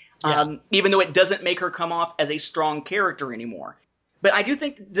turmoil, even though it doesn't make her come off as a strong character anymore. But I do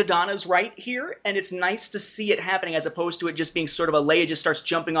think Dodonna's right here, and it's nice to see it happening as opposed to it just being sort of a Leia just starts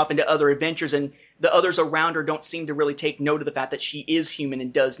jumping off into other adventures, and the others around her don't seem to really take note of the fact that she is human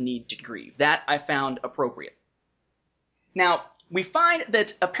and does need to grieve. That I found appropriate. Now, we find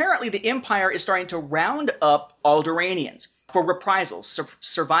that apparently the Empire is starting to round up Alderaanians for reprisals.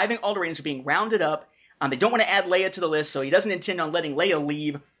 Surviving Alderaanians are being rounded up. They don't want to add Leia to the list, so he doesn't intend on letting Leia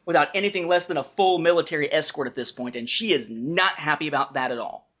leave without anything less than a full military escort at this point, and she is not happy about that at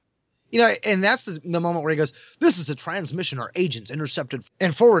all. And that's the moment where he goes, "This is a transmission our agents intercepted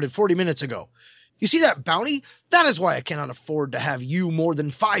and forwarded 40 minutes ago. You see that bounty? That is why I cannot afford to have you more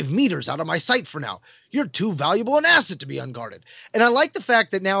than 5 meters out of my sight for now. You're too valuable an asset to be unguarded." And I like the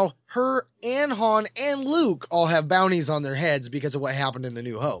fact that now her and Han and Luke all have bounties on their heads because of what happened in A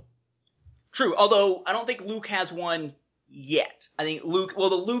New Hope. True, although I don't think Luke has one yet. I think the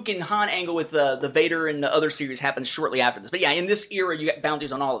Luke and Han angle with the Vader and the other series happens shortly after this. But yeah, in this era, you get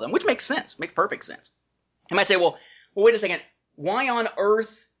bounties on all of them, which makes sense. Makes perfect sense. You might say, well, wait a second. Why on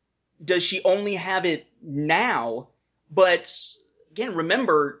earth does she only have it now? But again,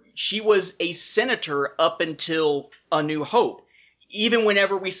 remember, she was a senator up until A New Hope. Even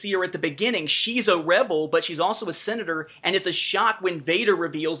whenever we see her at the beginning, she's a rebel, but she's also a senator, and it's a shock when Vader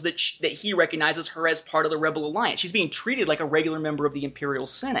reveals that he recognizes her as part of the Rebel Alliance. She's being treated like a regular member of the Imperial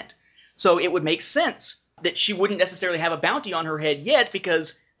Senate. So it would make sense that she wouldn't necessarily have a bounty on her head yet,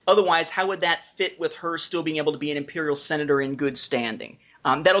 because otherwise, how would that fit with her still being able to be an Imperial Senator in good standing?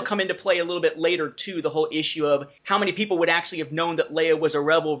 That'll come into play a little bit later, too, the whole issue of how many people would actually have known that Leia was a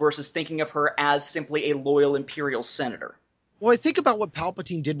rebel versus thinking of her as simply a loyal Imperial Senator. Well, I think about what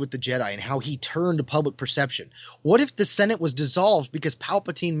Palpatine did with the Jedi and how he turned public perception. What if the Senate was dissolved because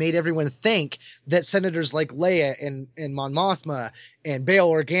Palpatine made everyone think that senators like Leia and Mon Mothma and Bail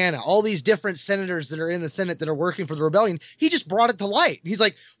Organa, all these different senators that are in the Senate that are working for the rebellion, he just brought it to light. He's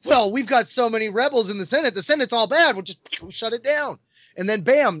like, well, we've got so many rebels in the Senate's all bad, we'll just shut it down. And then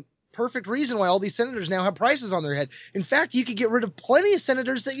bam, perfect reason why all these senators now have prices on their head. In fact, you could get rid of plenty of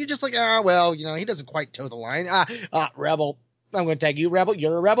senators that you're just like, well, he doesn't quite toe the line. Rebel. I'm going to tag you, rebel.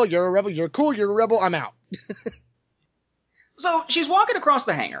 You're a rebel. You're a rebel. You're cool. You're a rebel. I'm out. So she's walking across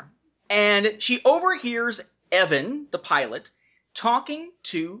the hangar, and she overhears Evan, the pilot, talking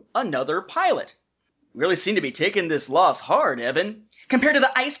to another pilot. "You really seem to be taking this loss hard, Evan. Compared to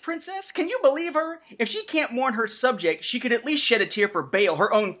the Ice Princess, can you believe her? If she can't mourn her subject, she could at least shed a tear for Bail,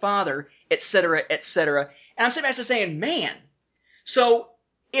 her own father, etc., etc." And I'm sitting back saying, man, so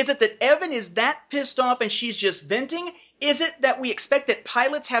is it that Evan is that pissed off and she's just venting? Is it that we expect that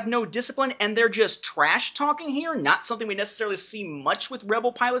pilots have no discipline and they're just trash talking here? Not something we necessarily see much with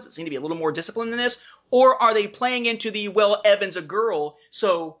rebel pilots that seem to be a little more disciplined than this? Or are they playing into the, well, Evan's a girl,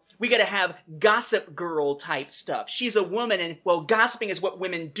 so we got to have gossip girl type stuff. She's a woman, and, well, gossiping is what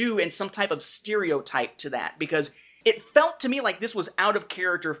women do, and some type of stereotype to that. Because it felt to me like this was out of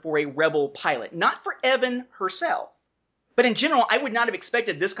character for a rebel pilot. Not for Evan herself. But in general, I would not have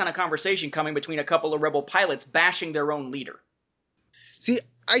expected this kind of conversation coming between a couple of rebel pilots bashing their own leader. See,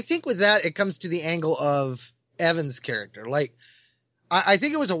 I think with that, it comes to the angle of Evan's character. Like, I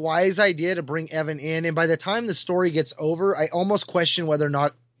think it was a wise idea to bring Evan in, and by the time the story gets over, I almost question whether or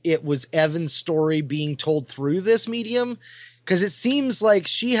not it was Evan's story being told through this medium, because it seems like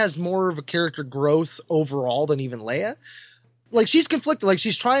she has more of a character growth overall than even Leia. Like, she's conflicted. Like,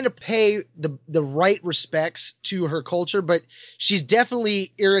 she's trying to pay the right respects to her culture, but she's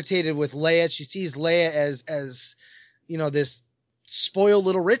definitely irritated with Leia. She sees Leia as this spoiled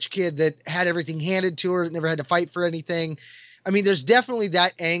little rich kid that had everything handed to her, never had to fight for anything. I mean, there's definitely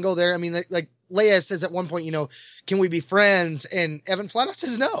that angle there. I mean, like Leia says at one point, can we be friends? And Evan flat out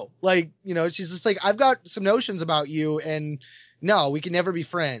says no. Like, she's just like, I've got some notions about you, and no, we can never be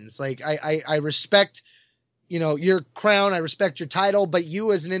friends. Like, I respect your crown, I respect your title, but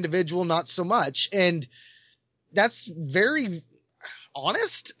you as an individual, not so much. And that's very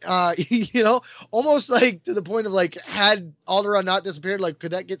honest, almost like to the point of like, had Alderaan not disappeared, like,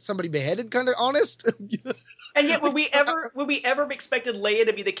 could that get somebody beheaded kind of honest? And yet, would we ever have expected Leia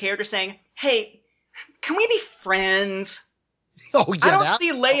to be the character saying, hey, can we be friends? Oh, yeah, I don't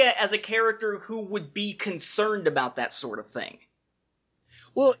see Leia as a character who would be concerned about that sort of thing.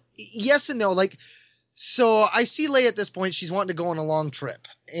 Well, yes and no. Like, so I see Leia at this point, she's wanting to go on a long trip.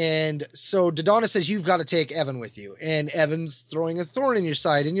 And so Dodonna says, you've got to take Evan with you. And Evan's throwing a thorn in your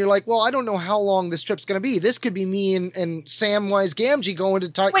side. And you're like, well, I don't know how long this trip's going to be. This could be me and Samwise Gamgee going to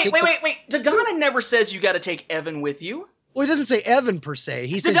talk. Wait. Dodonna never says you got to take Evan with you. Well, he doesn't say Evan per se.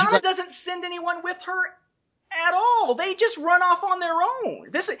 He says Dodonna doesn't send anyone with her at all. They just run off on their own.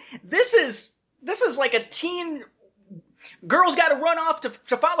 This is like a teen girl's got to run off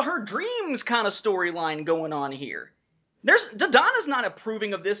to follow her dreams kind of storyline going on here. Dodonna's not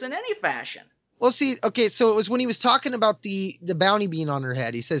approving of this in any fashion. Well, see, okay, so it was when he was talking about the bounty being on her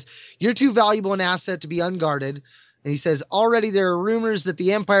head. He says, you're too valuable an asset to be unguarded. And he says, already there are rumors that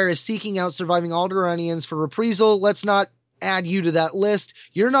the Empire is seeking out surviving Alderaanians for reprisal. Let's not add you to that list.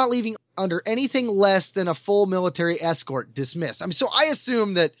 You're not leaving under anything less than a full military escort. Dismiss. So I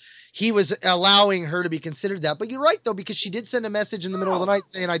assume that he was allowing her to be considered that. But you're right, though, because she did send a message in the middle of the night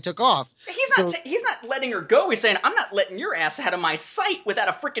saying, I took off. He's not letting her go. He's saying, I'm not letting your ass out of my sight without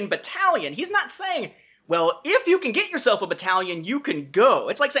a freaking battalion. He's not saying, well, if you can get yourself a battalion, you can go.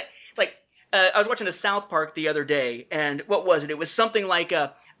 It's like I was watching a South Park the other day, and what was it? It was something like,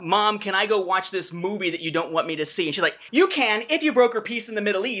 Mom, can I go watch this movie that you don't want me to see? And she's like, you can if you broker peace in the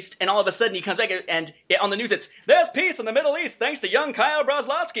Middle East. And all of a sudden he comes back, and on the news it's, there's peace in the Middle East thanks to young Kyle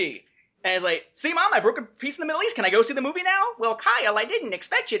Broslovsky. And he's like, see, Mom, I broke peace in the Middle East. Can I go see the movie now? Well, Kyle, I didn't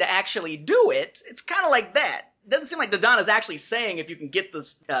expect you to actually do it. It's kind of like that. It doesn't seem like Dodonna's actually saying if you can get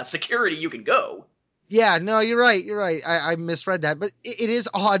this security, you can go. Yeah, no, you're right. I misread that. But it is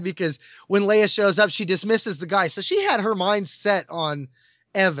odd because when Leia shows up, she dismisses the guy. So she had her mind set on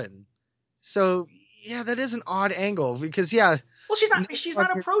Evan. So, yeah, that is an odd angle because, yeah. Well, she's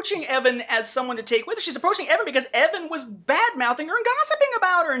not approaching Evan as someone to take with her. She's approaching Evan because Evan was bad-mouthing her and gossiping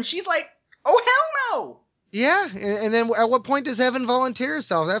about her. And she's like, oh, hell no. Yeah, and then at what point does Evan volunteer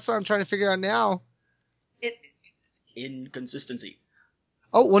herself? That's what I'm trying to figure out now. It's inconsistency.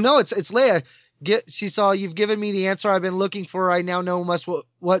 Oh, well, no, it's Leia. she saw, "You've given me the answer I've been looking for. I now know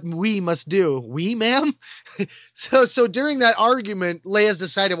what we must do." We, ma'am? So during that argument, Leia's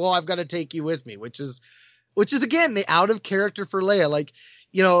decided, well, I've got to take you with me, which is again, the out of character for Leia. Like,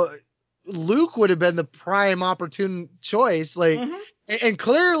 Luke would have been the prime opportune choice. Like, and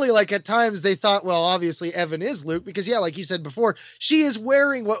clearly, like, at times they thought, well, obviously Evan is Luke because, yeah, like you said before, she is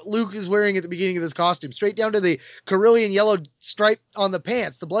wearing what Luke is wearing at the beginning of this costume, straight down to the Carillion yellow stripe on the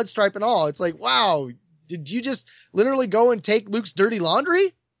pants, the blood stripe and all. It's like, wow, did you just literally go and take Luke's dirty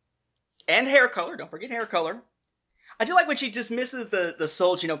laundry? And hair color. Don't forget hair color. I do like when she dismisses the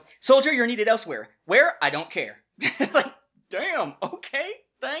soldier, soldier, you're needed elsewhere. Where? I don't care. Like, damn, okay,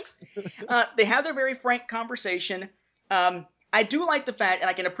 thanks. They have their very frank conversation. I do like the fact, and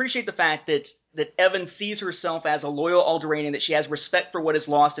I can appreciate the fact that Evan sees herself as a loyal Alderaanian, that she has respect for what is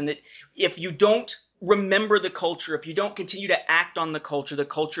lost, and that if you don't remember the culture, if you don't continue to act on the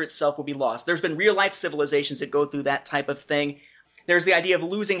culture itself will be lost. There's been real-life civilizations that go through that type of thing. There's the idea of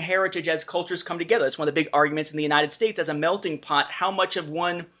losing heritage as cultures come together. It's one of the big arguments in the United States as a melting pot, how much of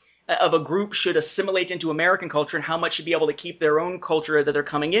a group should assimilate into American culture and how much should be able to keep their own culture that they're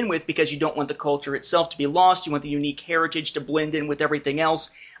coming in with, because you don't want the culture itself to be lost. You want the unique heritage to blend in with everything else.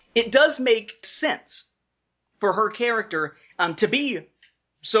 It does make sense for her character to be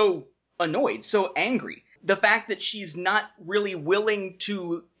so annoyed, so angry. The fact that she's not really willing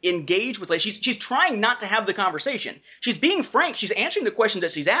to engage with Leia. She's trying not to have the conversation. She's being frank. She's answering the questions that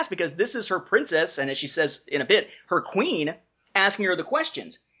she's asked because this is her princess, and as she says in a bit, her queen, asking her the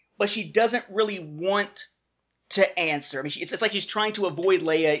questions. But she doesn't really want to answer. I mean, it's like she's trying to avoid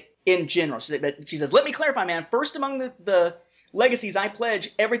Leia in general. She says, let me clarify, man. First among the legacies I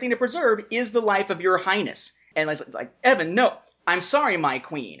pledge everything to preserve is the life of your highness. And like, Evan, no, I'm sorry, my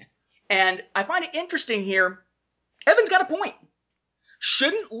queen. And I find it interesting here, Evan's got a point.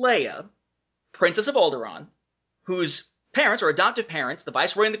 Shouldn't Leia, Princess of Alderaan, whose parents or adoptive parents, the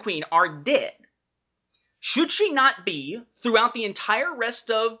Viceroy and the Queen, are dead, should she not be, throughout the entire rest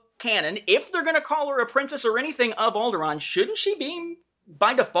of canon, if they're going to call her a princess or anything of Alderaan, shouldn't she be,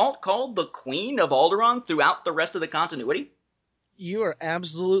 by default, called the Queen of Alderaan throughout the rest of the continuity? You are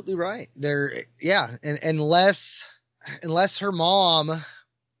absolutely right. And unless her mom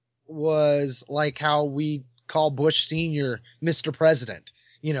was like how we call Bush Sr. Mr. President.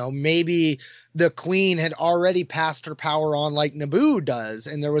 Maybe the queen had already passed her power on like Naboo does,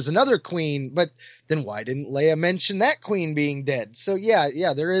 and there was another queen, but then why didn't Leia mention that queen being dead? So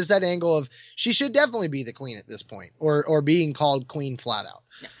yeah, there is that angle of she should definitely be the queen at this point, or being called queen flat out.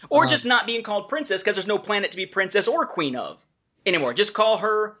 Yeah. Or just not being called princess because there's no planet to be princess or queen of anymore. Just call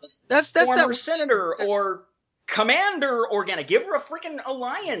her former senator or commander organa. Give her a freaking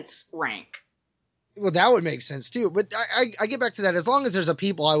alliance rank. Well, that would make sense too. But I get back to that. As long as there's a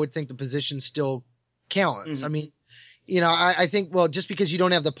people, I would think the position still counts. Mm-hmm. I mean, I think, well, just because you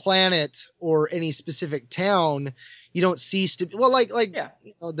don't have the planet or any specific town, you don't cease to, well,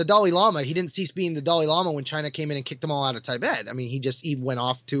 the Dalai Lama, he didn't cease being the Dalai Lama when China came in and kicked them all out of Tibet. I mean, he went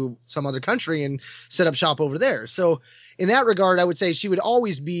off to some other country and set up shop over there. So in that regard, I would say she would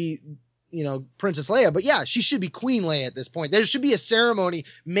always be, Princess Leia, but yeah, she should be Queen Leia at this point. There should be a ceremony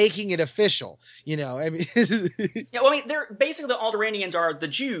making it official, I mean. Yeah, well, they're basically, the Alderaanians are the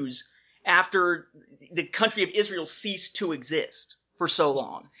Jews after the country of Israel ceased to exist for so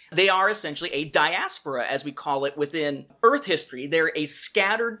long. They are essentially a diaspora, as we call it within Earth history. They're a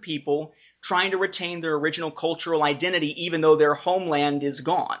scattered people trying to retain their original cultural identity, even though their homeland is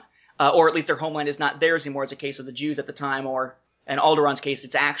gone, or at least their homeland is not theirs anymore. It's a case of the Jews at the time, or in Alderaan's case,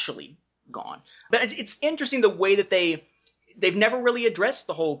 it's actually gone. But it's interesting the way that they've never really addressed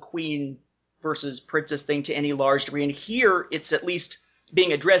the whole queen versus princess thing to any large degree, and here it's at least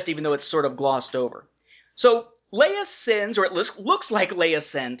being addressed, even though it's sort of glossed over. So Leia sends, or it looks like Leia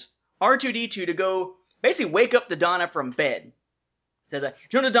sent, R2-D2 to go basically wake up Dodonna from bed. Says,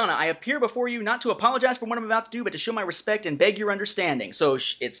 Dodonna, I appear before you not to apologize for what I'm about to do, but to show my respect and beg your understanding. So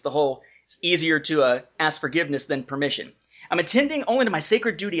it's easier to ask forgiveness than permission. I'm attending only to my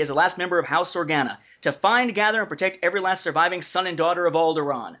sacred duty as a last member of House Organa, to find, gather, and protect every last surviving son and daughter of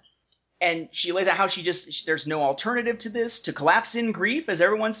Alderaan. And she lays out how there's no alternative to this, to collapse in grief, as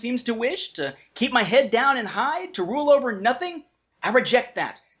everyone seems to wish, to keep my head down and hide, to rule over nothing. I reject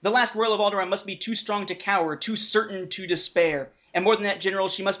that. The last royal of Alderaan must be too strong to cower, too certain to despair. And more than that, General,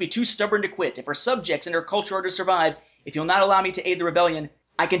 she must be too stubborn to quit. If her subjects and her culture are to survive, if you'll not allow me to aid the rebellion,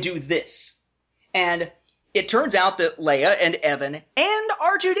 I can do this. And it turns out that Leia and Evan and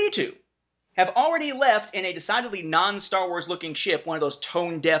R2-D2 have already left in a decidedly non-Star Wars looking ship, one of those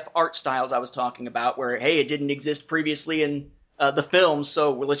tone-deaf art styles I was talking about, where, hey, it didn't exist previously in the film,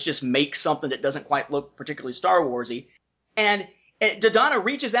 so let's just make something that doesn't quite look particularly Star Wars-y. And Dodonna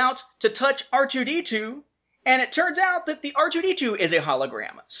reaches out to touch R2-D2, and it turns out that the R2-D2 is a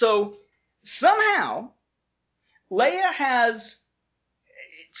hologram. So somehow, Leia has...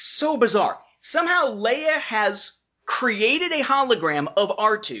 It's so bizarre. Somehow Leia has created a hologram of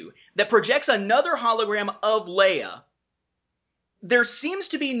R2 that projects another hologram of Leia. There seems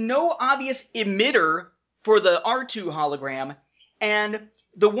to be no obvious emitter for the R2 hologram, and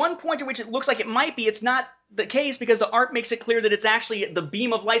the one point at which it looks like it might be, it's not the case because the art makes it clear that it's actually the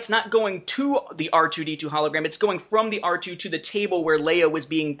beam of light's not going to the R2-D2 hologram, it's going from the R2 to the table where Leia was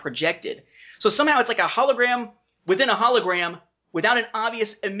being projected. So somehow it's like a hologram within a hologram without an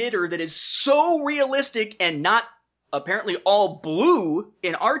obvious emitter that is so realistic and not apparently all blue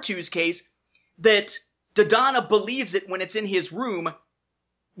in R2's case that Dodonna believes it when it's in his room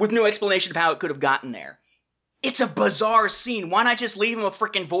with no explanation of how it could have gotten there. It's a bizarre scene. Why not just leave him a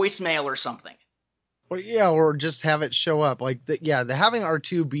freaking voicemail or something? Or just have it show up. Like, the having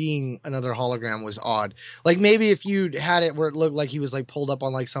R2 being another hologram was odd. Like, maybe if you'd had it where it looked like he was, like, pulled up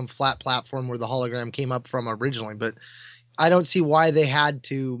on, like, some flat platform where the hologram came up from originally. But I don't see why they had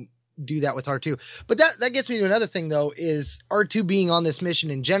to do that with R2. But that gets me to another thing, though, is R2 being on this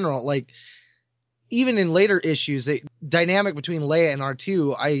mission in general. Like, even in later issues, the dynamic between Leia and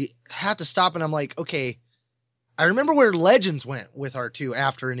R2, I have to stop and I'm like, okay, I remember where Legends went with R2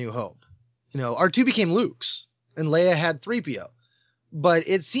 after A New Hope. You know, R2 became Luke's and Leia had 3PO. But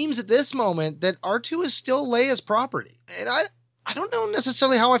it seems at this moment that R2 is still Leia's property. And I don't know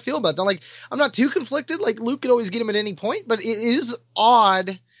necessarily how I feel about that. Like, I'm not too conflicted. Like, Luke could always get him at any point, but it is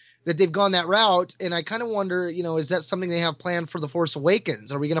odd that they've gone that route. And I kind of wonder, you know, is that something they have planned for The Force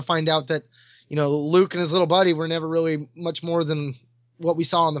Awakens? Are we going to find out that, you know, Luke and his little buddy were never really much more than what we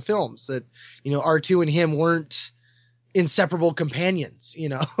saw in the films, that, you know, R2 and him weren't inseparable companions, you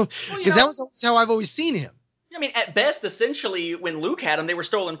know, because that was always how I've always seen him. I mean, at best, essentially, when Luke had them, they were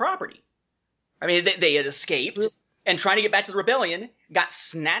stolen property. I mean, they had escaped and trying to get back to the rebellion, got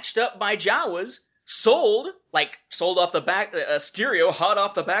snatched up by Jawas, sold off the back, a stereo hot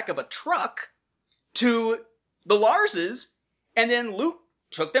off the back of a truck to the Larses, and then Luke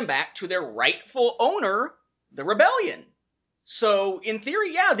took them back to their rightful owner, the rebellion. So, in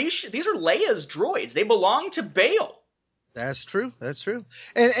theory, yeah, these are Leia's droids. They belong to Bail. That's true. That's true.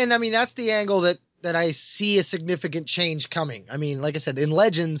 And I mean, that's the angle that I see a significant change coming. I mean, like I said, in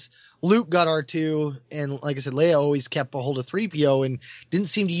Legends, Luke got R2, and like I said, Leia always kept a hold of 3PO and didn't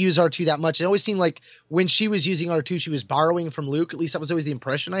seem to use R2 that much. It always seemed like when she was using R2, she was borrowing from Luke. At least that was always the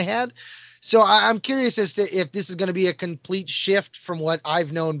impression I had. So I'm curious as to if this is going to be a complete shift from what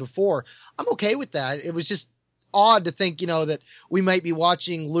I've known before. I'm okay with that. It was just odd to think, you know, that we might be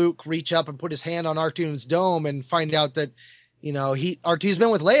watching Luke reach up and put his hand on R2's dome and find out that, you know, R2's been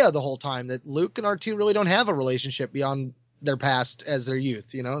with Leia the whole time, that Luke and R2 really don't have a relationship beyond their past as their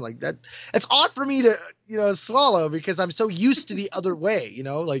youth, you know, like that. It's odd for me to, you know, swallow because I'm so used to the other way, you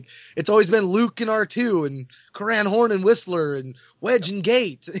know, like it's always been Luke and R2 and Coran Horn and Whistler and Wedge and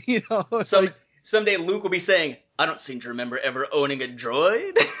Gate, you know. Someday Luke will be saying, I don't seem to remember ever owning a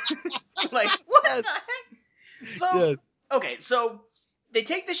droid. Like, what the heck? So, okay, so they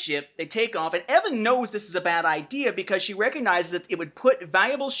take the ship, they take off, and Evan knows this is a bad idea because she recognizes that it would put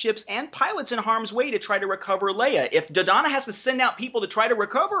valuable ships and pilots in harm's way to try to recover Leia. If Dodonna has to send out people to try to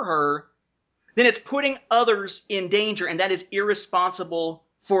recover her, then it's putting others in danger, and that is irresponsible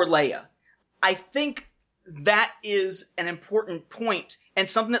for Leia. I think that is an important point and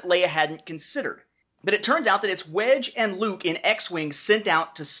something that Leia hadn't considered. But it turns out that it's Wedge and Luke in X-Wing sent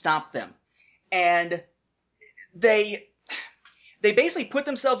out to stop them. And they basically put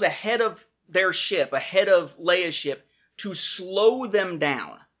themselves ahead of their ship, ahead of Leia's ship, to slow them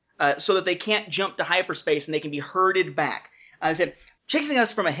down so that they can't jump to hyperspace and they can be herded back. I said, chasing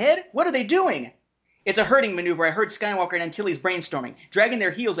us from ahead? What are they doing? It's a herding maneuver. I heard Skywalker and Antilles brainstorming, dragging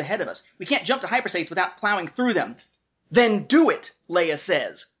their heels ahead of us. We can't jump to hyperspace without plowing through them. Then do it, Leia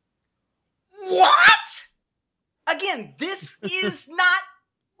says. What? Again, this is not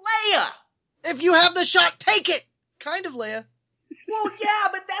Leia. If you have the shot, take it! Kind of, Leia. Well, yeah,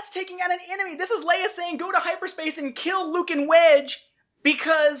 but that's taking out an enemy. This is Leia saying go to hyperspace and kill Luke and Wedge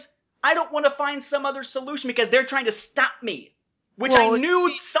because I don't want to find some other solution because they're trying to stop me, which I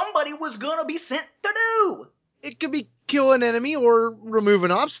knew somebody was going to be sent to do. It could be kill an enemy or remove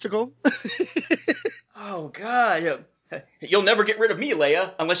an obstacle. Oh, God. You'll never get rid of me,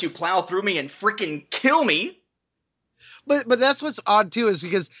 Leia, unless you plow through me and frickin' kill me. But that's what's odd, too, is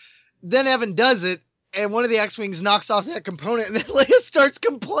because then Evan does it, And one of the X-Wings knocks off that component, and then Leia starts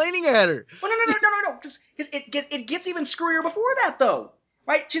complaining at her. Well, no, because it gets even screwier before that, though.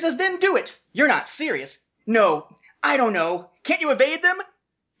 Right? She says, then do it. You're not serious. No, I don't know. Can't you evade them?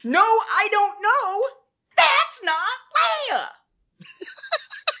 No, I don't know. That's not Leia.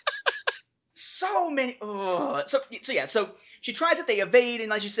 So many. So she tries it. They evade,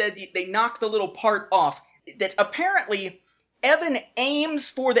 and as you said, they knock the little part off. That apparently Evan aims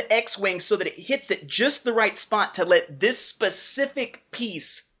for the X-Wing so that it hits at just the right spot to let this specific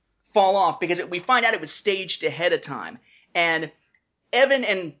piece fall off, because we find out it was staged ahead of time. And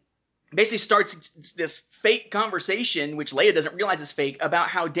Evan basically starts this fake conversation, which Leia doesn't realize is fake, about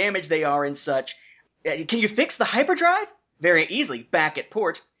how damaged they are and such. Can you fix the hyperdrive? Very easily, back at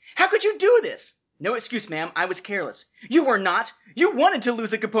port. How could you do this? No excuse, ma'am. I was careless. You were not. You wanted to lose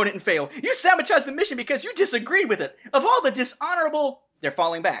the component and fail. You sabotaged the mission because you disagreed with it. Of all the dishonorable... They're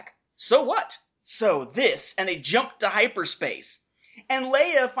falling back. So what? So this. And they jump to hyperspace. And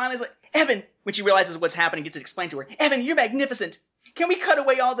Leia finally is like, Evan, when she realizes what's happening, gets it explained to her. Evan, you're magnificent. Can we cut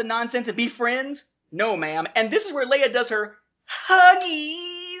away all the nonsense and be friends? No, ma'am. And this is where Leia does her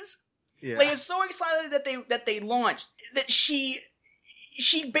huggies. Yeah. Leia's so excited that they launch that she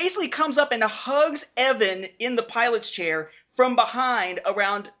basically comes up and hugs Evan in the pilot's chair from behind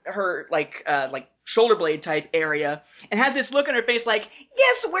around her like shoulder blade type area, and has this look on her face like,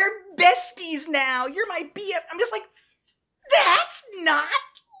 yes, we're besties now. You're my BF. I'm just like, that's not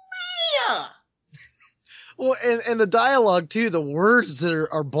Leia. Well, and the dialogue too, the words that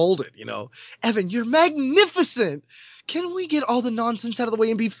are bolded, Evan, you're magnificent. Can we get all the nonsense out of the way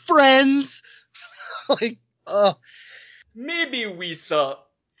and be friends? Maybe we saw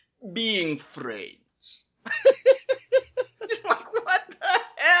being friends. Just like, what the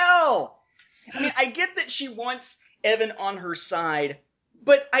hell? I mean, I get that she wants Evan on her side,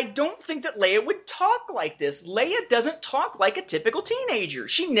 but I don't think that Leia would talk like this. Leia doesn't talk like a typical teenager.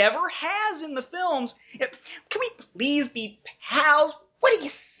 She never has in the films. Can we please be pals? What do you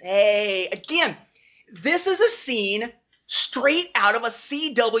say? Again, this is a scene straight out of a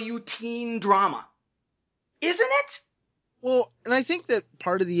CW teen drama. Isn't it? Well, and I think that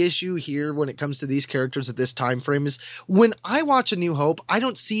part of the issue here when it comes to these characters at this time frame is when I watch A New Hope, I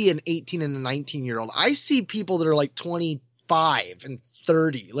don't see an 18 and a 19-year-old. I see people that are like 25 and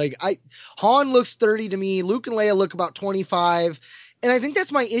 30. Like Han looks 30 to me. Luke and Leia look about 25. And I think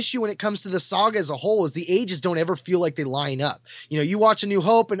that's my issue when it comes to the saga as a whole, is the ages don't ever feel like they line up. You watch A New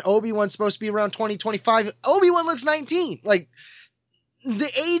Hope and Obi-Wan's supposed to be around 20, 25. Obi-Wan looks 19. Like,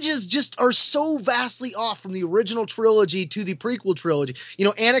 the ages just are so vastly off from the original trilogy to the prequel trilogy.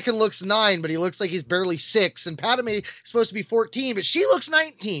 Anakin looks 9, but he looks like he's barely 6. And Padme is supposed to be 14, but she looks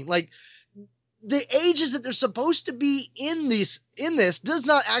 19. Like, the ages that they're supposed to be in this does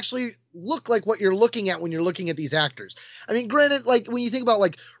not actually look like what you're looking at when you're looking at these actors. I mean, granted, like, when you think about,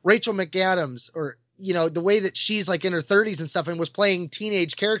 like, Rachel McAdams or, the way that she's, like, in her 30s and stuff and was playing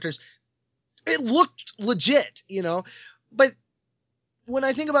teenage characters, it looked legit, But when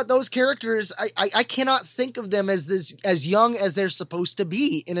I think about those characters, I cannot think of them as young as they're supposed to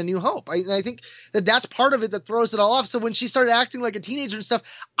be in A New Hope. I think that's part of it that throws it all off. So when she started acting like a teenager and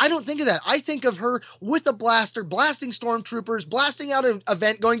stuff, I don't think of that. I think of her with a blaster, blasting stormtroopers, blasting out an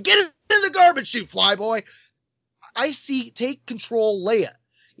event, going, get in the garbage chute, flyboy. I see take control Leia.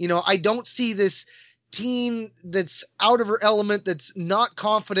 I don't see this teen that's out of her element, that's not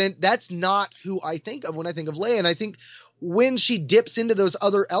confident. That's not who I think of when I think of Leia. And I think when she dips into those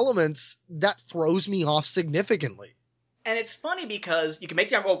other elements, that throws me off significantly. And it's funny because you can make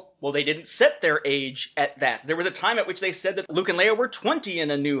the argument, well, they didn't set their age at that. There was a time at which they said that Luke and Leia were 20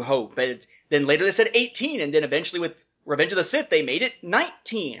 in A New Hope. And then later they said 18. And then eventually with Revenge of the Sith, they made it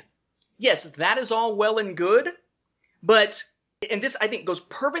 19. Yes, that is all well and good. But, and this I think goes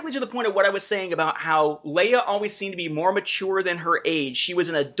perfectly to the point of what I was saying about how Leia always seemed to be more mature than her age. She was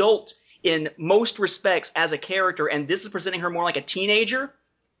an adult in most respects as a character, and this is presenting her more like a teenager.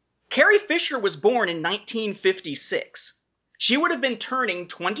 Carrie Fisher was born in 1956. She would have been turning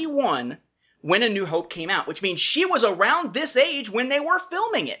 21 when A New Hope came out, which means she was around this age when they were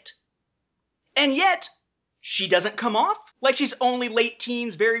filming it. And yet, she doesn't come off like she's only late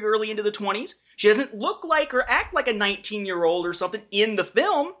teens, very early into the 20s. She doesn't look like or act like a 19-year-old or something in the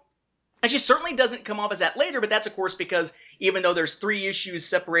film. And she certainly doesn't come off as that later, but that's, of course, because even though there's 3 issues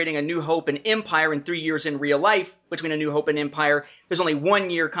separating A New Hope and Empire and 3 years in real life between A New Hope and Empire, there's only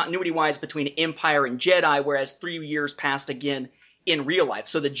 1 year continuity-wise between Empire and Jedi, whereas 3 years passed again in real life.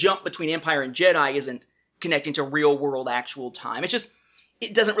 So the jump between Empire and Jedi isn't connecting to real-world actual time. It's just,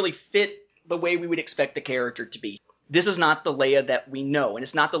 it doesn't really fit the way we would expect the character to be. This is not the Leia that we know, and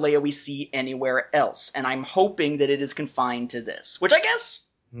it's not the Leia we see anywhere else. And I'm hoping that it is confined to this, which I guess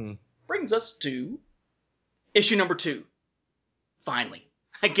brings us to issue number 2. Finally.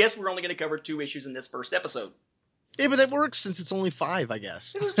 I guess we're only going to cover 2 issues in this first episode. Yeah, but that works since it's only 5, I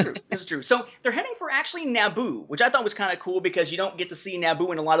guess. This is true. This is true. So they're heading for actually Naboo, which I thought was kind of cool because you don't get to see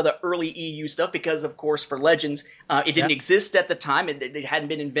Naboo in a lot of the early EU stuff because, of course, for Legends, it didn't exist at the time. It hadn't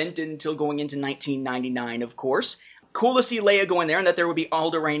been invented until going into 1999, of course. Cool to see Leia going there and that there would be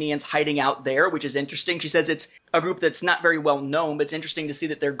Alderaanians hiding out there, which is interesting. She says it's a group that's not very well known, but it's interesting to see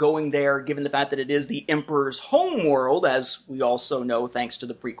that they're going there given the fact that it is the Emperor's home world, as we also know thanks to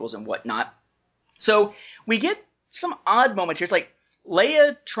the prequels and whatnot. So we get some odd moments here. It's like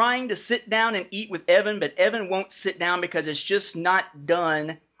Leia trying to sit down and eat with Evan, but Evan won't sit down because it's just not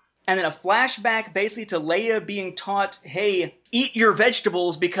done. And then a flashback basically to Leia being taught, hey, eat your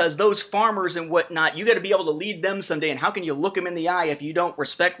vegetables because those farmers and whatnot, you got to be able to lead them someday. And how can you look them in the eye if you don't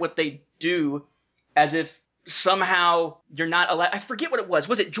respect what they do, as if somehow you're not allowed? I forget what it was.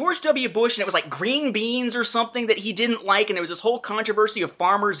 Was it George W. Bush and it was like green beans or something that he didn't like? And there was this whole controversy of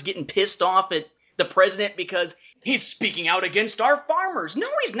farmers getting pissed off at the president because he's speaking out against our farmers. No,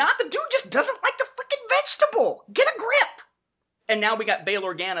 he's not. The dude just doesn't like the freaking vegetable. Get a grip. And now we got Bail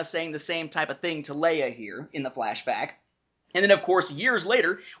Organa saying the same type of thing to Leia here in the flashback. And then, of course, years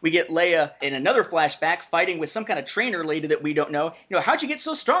later, we get Leia in another flashback fighting with some kind of trainer lady that we don't know. You know, how'd you get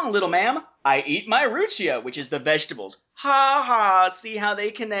so strong, little ma'am? I eat my ruchia, which is the vegetables. Ha ha, see how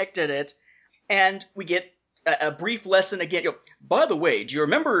they connected it. And we get a brief lesson again. You know, by the way, do you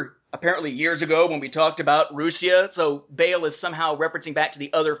remember apparently years ago when we talked about Ruchia? So Bail is somehow referencing back to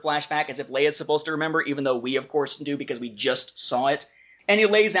the other flashback as if Leia's supposed to remember, even though we, of course, do because we just saw it. And he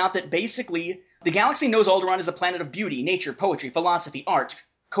lays out that basically the galaxy knows Alderaan is a planet of beauty, nature, poetry, philosophy, art,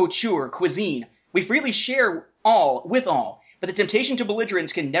 couture, cuisine. We freely share all with all, but the temptation to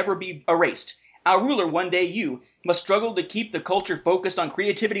belligerence can never be erased. Our ruler, one day you, must struggle to keep the culture focused on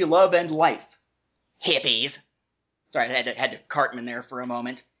creativity, love, and life. Hippies. Sorry, I had to Cartman there for a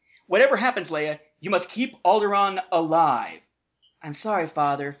moment. Whatever happens, Leia, you must keep Alderaan alive. I'm sorry,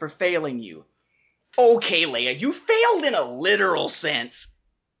 Father, for failing you. Okay, Leia, you failed in a literal sense.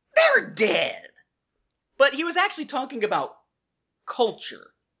 They're dead. But he was actually talking about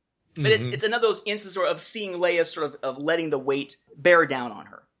culture. But it's another of those instances of seeing Leia sort of letting the weight bear down on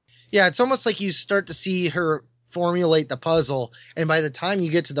her. Yeah, it's almost like you start to see her formulate the puzzle, and by the time you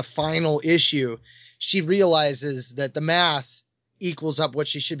get to the final issue, she realizes that the math equals up what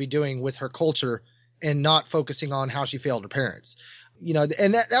she should be doing with her culture and not focusing on how she failed her parents. You know,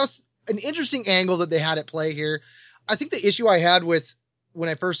 and that was an interesting angle that they had at play here. I think the issue I had with when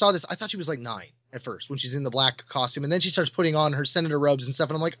I first saw this, I thought she was like 9 at first when she's in the black costume, and then she starts putting on her senator robes and stuff,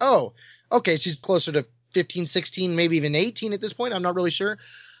 and I'm like, oh, okay, she's closer to 15, 16, maybe even 18 at this point. I'm not really sure.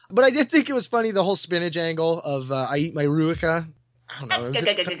 But I did think it was funny, the whole spinach angle of I eat my ruica. I don't know.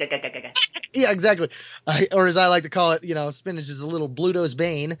 Yeah, exactly. Or as I like to call it, you know, spinach is a little Bluto's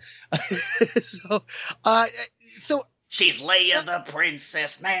bane. So she's Leia the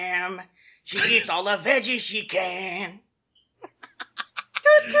princess, ma'am. She eats all the veggies she can.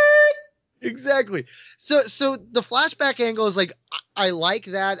 Exactly. So the flashback angle is like, I like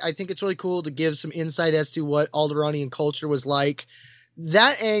that. I think it's really cool to give some insight as to what Alderaanian culture was like.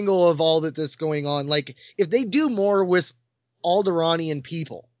 That angle of all that's going on, like if they do more with Alderaanian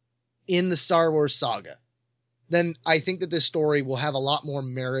people in the Star Wars saga, then I think that this story will have a lot more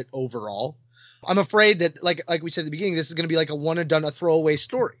merit overall. I'm afraid that, like we said at the beginning, this is going to be like a one and done, a throwaway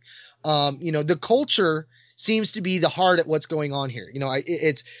story. You know, the culture seems to be the heart at what's going on here. You know,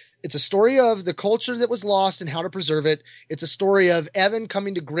 it's a story of the culture that was lost and how to preserve it. It's a story of Evan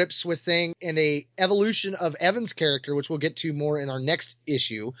coming to grips with things and a evolution of Evan's character, which we'll get to more in our next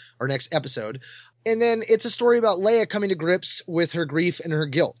issue, our next episode. And then it's a story about Leia coming to grips with her grief and her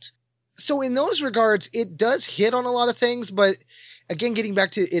guilt. So in those regards, it does hit on a lot of things, but again, getting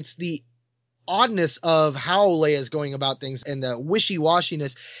back to it's the oddness of how Leia's going about things and the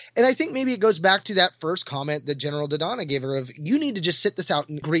wishy-washiness. And I think maybe it goes back to that first comment that General Dodonna gave her of, you need to just sit this out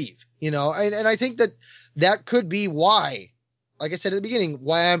and grieve, you know? And I think that could be why, like I said at the beginning,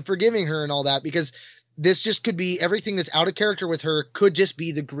 why I'm forgiving her and all that, because this just could be everything that's out of character with her could just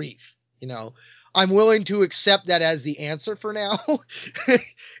be the grief, you know? I'm willing to accept that as the answer for now.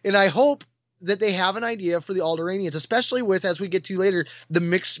 And I hope that they have an idea for the Alderaanians, especially with, as we get to later, the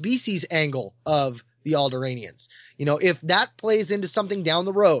mixed species angle of the Alderaanians. You know, if that plays into something down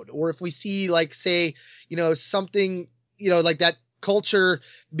the road, or if we see, like, say, you know, something, you know, like that culture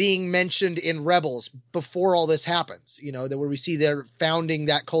being mentioned in Rebels before all this happens, that where we see they're founding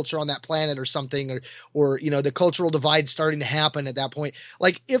that culture on that planet or something, or the cultural divide starting to happen at that point.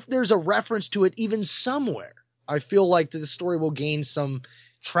 Like, if there's a reference to it even somewhere, I feel like the story will gain some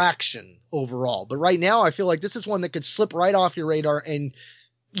traction overall. But right now, I feel like this is one that could slip right off your radar and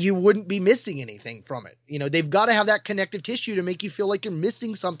you wouldn't be missing anything from it. They've got to have that connective tissue to make you feel like you're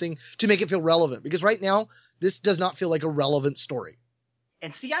missing something to make it feel relevant. Because right now, this does not feel like a relevant story.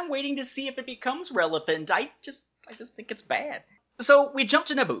 And see, I'm waiting to see if it becomes relevant. I just think it's bad. So we jump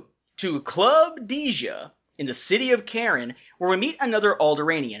to Naboo, to Club Deja in the city of Karen, where we meet another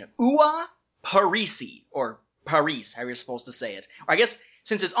Alderaanian, Ua Parisi, or Paris, how you're supposed to say it. Or I guess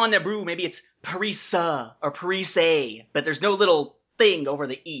since it's on Naboo, maybe it's Parisa or Parise, but there's no little thing over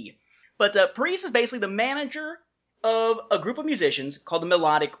the E. But Paris is basically the manager of a group of musicians called the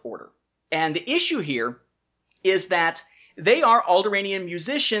Melodic Order. And the issue here is that they are Alderaanian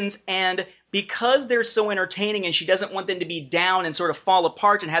musicians, and because they're so entertaining and she doesn't want them to be down and sort of fall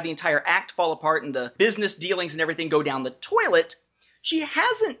apart and have the entire act fall apart and the business dealings and everything go down the toilet, she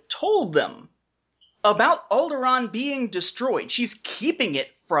hasn't told them about Alderaan being destroyed. She's keeping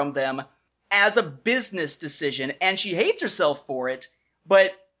it from them as a business decision, and she hates herself for it,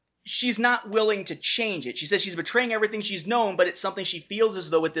 but she's not willing to change it. She says she's betraying everything she's known, but it's something she feels as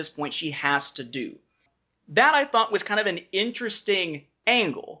though at this point she has to do. That, I thought, was kind of an interesting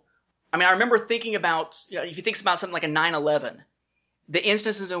angle. I mean, I remember thinking about, if you think about something like a 9/11, the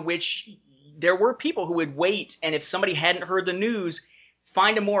instances in which there were people who would wait, and if somebody hadn't heard the news,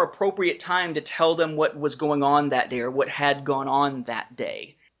 find a more appropriate time to tell them what was going on that day or what had gone on that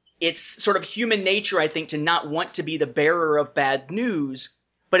day. It's sort of human nature, I think, to not want to be the bearer of bad news.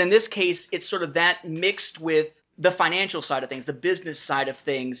 But in this case, it's sort of that mixed with the financial side of things, the business side of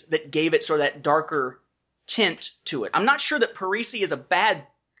things, that gave it sort of that darker tint to it. I'm not sure that Parisi is a bad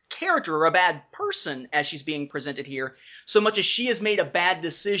character or a bad person as she's being presented here, so much as she has made a bad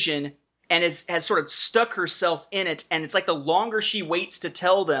decision and has sort of stuck herself in it. And it's like the longer she waits to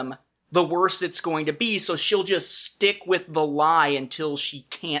tell them, the worse it's going to be. So she'll just stick with the lie until she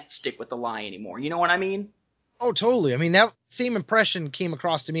can't stick with the lie anymore. You know what I mean? Oh, totally. I mean, that same impression came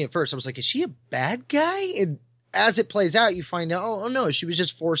across to me at first. I was like, is she a bad guy? And as it plays out, you find out, oh no, she was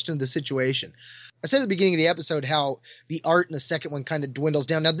just forced into the situation. I said at the beginning of the episode how the art in the second one kind of dwindles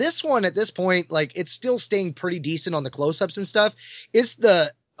down. Now, this one at this point, like, it's still staying pretty decent on the close-ups and stuff. It's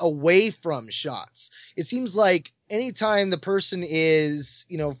the away from shots. It seems like anytime the person is,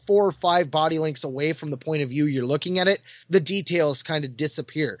 4 or 5 body lengths away from the point of view you're looking at it, the details kind of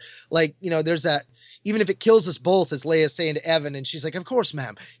disappear. Like, there's that, even if it kills us both, as Leia's saying to Evan, and she's like, of course,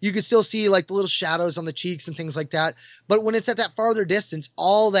 ma'am. You can still see like the little shadows on the cheeks and things like that. But when it's at that farther distance,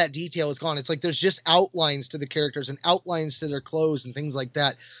 all that detail is gone. It's like there's just outlines to the characters and outlines to their clothes and things like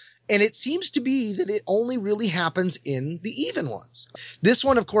that. And it seems to be that it only really happens in the even ones. This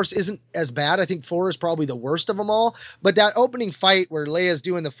one, of course, isn't as bad. I think 4 is probably the worst of them all. But that opening fight where Leia's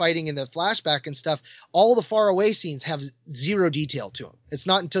doing the fighting in the flashback and stuff, all the far away scenes have zero detail to them. It's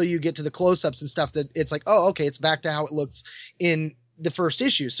not until you get to the close-ups and stuff that it's like, oh, okay, it's back to how it looks in the first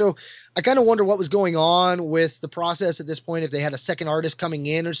issue. So I kind of wonder what was going on with the process at this point, if they had a second artist coming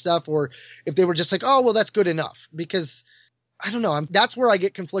in or stuff, or if they were just like, oh, well, that's good enough. Because I don't know. That's where I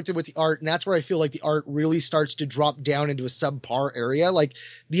get conflicted with the art, and that's where I feel like the art really starts to drop down into a subpar area. Like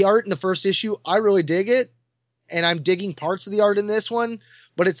the art in the first issue, I really dig it, and I'm digging parts of the art in this one,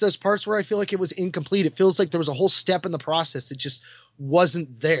 but it's those parts where I feel like it was incomplete. It feels like there was a whole step in the process that just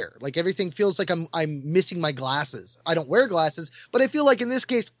wasn't there. Like everything feels like I'm missing my glasses. I don't wear glasses, but I feel like in this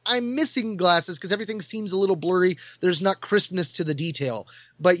case, I'm missing glasses because everything seems a little blurry. There's not crispness to the detail.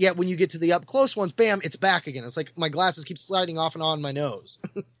 But yet when you get to the up close ones, bam, it's back again. It's like my glasses keep sliding off and on my nose.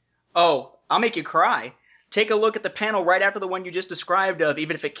 Oh, I'll make you cry. Take a look at the panel right after the one you just described of,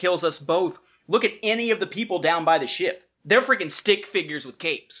 even if it kills us both. Look at any of the people down by the ship. They're freaking stick figures with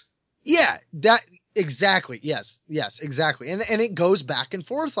capes. Yeah, that exactly. Yes, exactly. And it goes back and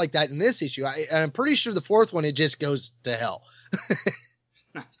forth like that in this issue. I'm pretty sure the fourth one, it just goes to hell.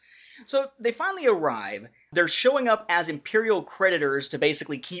 So they finally arrive. They're showing up as Imperial creditors to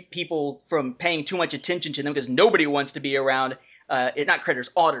basically keep people from paying too much attention to them because nobody wants to be around, not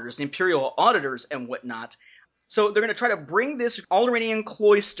creditors, auditors, Imperial auditors and whatnot. So they're going to try to bring this Alderaanian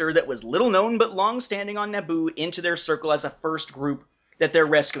cloister that was little known but long-standing on Naboo into their circle as a first group that they're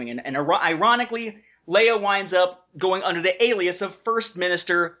rescuing. And ironically, Leia winds up going under the alias of First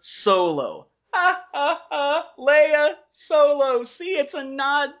Minister Solo. Leia Solo. See, it's a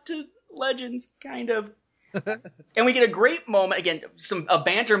nod to Legends, kind of. And we get a great moment, again, a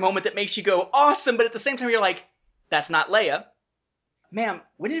banter moment that makes you go, awesome, but at the same time you're like, that's not Leia. ma'am,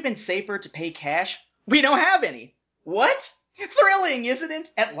 wouldn't it have been safer to pay cash? We don't have any. What? Thrilling, isn't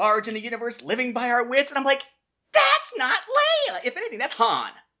it? At large in the universe, living by our wits. And I'm like, that's not Leia. If anything, that's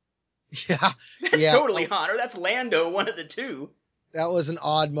Han. Yeah. That's totally Han, or that's Lando, one of the two. That was an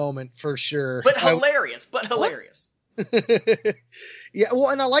odd moment for sure. But hilarious, hilarious. Yeah, well,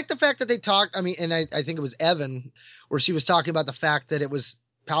 and I like the fact that they talked, I think it was Evan, where she was talking about the fact that it was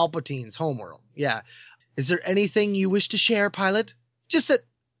Palpatine's homeworld. Yeah. Is there anything you wish to share, pilot? Just that,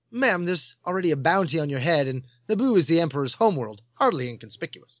 ma'am, there's already a bounty on your head, and Naboo is the Emperor's homeworld. Hardly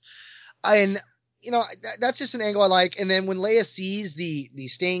inconspicuous. And, that's just an angle I like. And then when Leia sees the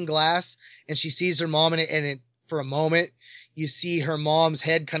stained glass, and she sees her mom in it, and for a moment, you see her mom's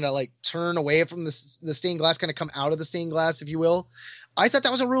head kind of like turn away from the stained glass, kind of come out of the stained glass, if you will. I thought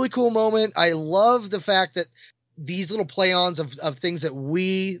that was a really cool moment. I love the fact that these little play-ons of things that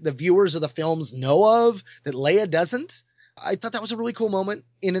we, the viewers of the films, know of, that Leia doesn't. I thought that was a really cool moment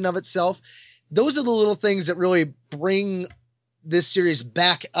in and of itself. Those are the little things that really bring this series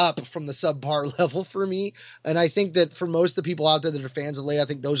back up from the subpar level for me. And I think that for most of the people out there that are fans of Leia, I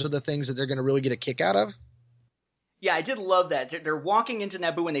think those are the things that they're going to really get a kick out of. Yeah, I did love that. They're walking into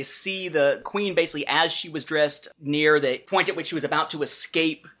Naboo and they see the queen basically as she was dressed near the point at which she was about to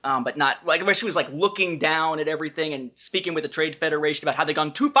escape, but not like where she was like looking down at everything and speaking with the Trade Federation about how they've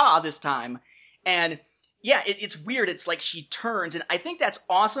gone too far this time. And yeah, it's weird. It's like she turns, and I think that's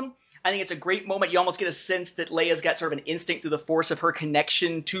awesome. I think it's a great moment. You almost get a sense that Leia's got sort of an instinct through the force of her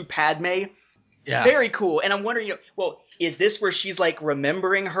connection to Padme. Yeah. Very cool. And I'm wondering, is this where she's like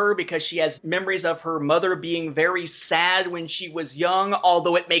remembering her because she has memories of her mother being very sad when she was young,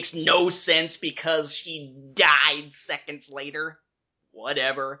 although it makes no sense because she died seconds later.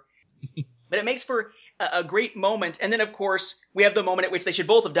 Whatever. But it makes for a great moment. And then, of course, we have the moment at which they should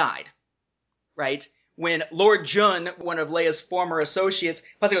both have died. Right? When Lord Jun, one of Leia's former associates,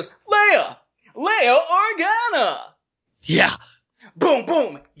 goes, Leia Organa! Yeah. Boom,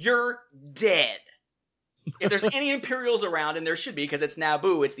 boom, you're dead. If there's any Imperials around, and there should be because it's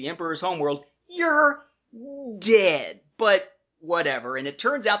Naboo, it's the Emperor's homeworld, you're dead. But whatever. And it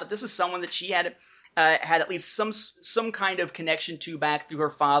turns out that this is someone that she had at least some kind of connection to back through her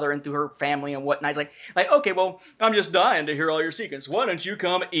father and through her family and whatnot. It's like, okay, well, I'm just dying to hear all your secrets. Why don't you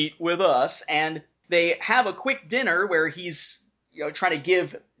come eat with us? And they have a quick dinner where he's trying to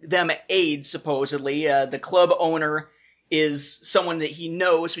give them aid, supposedly. The club owner is someone that he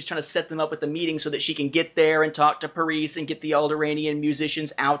knows, so he's trying to set them up with the meeting so that she can get there and talk to Paris and get the Alderaanian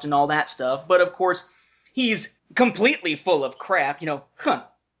musicians out and all that stuff. But of course, he's completely full of crap.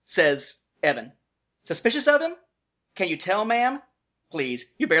 Says Evan. Suspicious of him? Can you tell, ma'am?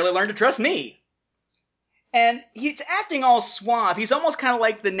 Please, you barely learned to trust me. And he's acting all suave. He's almost kind of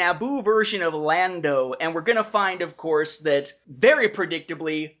like the Naboo version of Lando. And we're going to find, of course, that very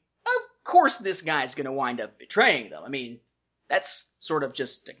predictably, of course this guy's going to wind up betraying them. I mean, that's sort of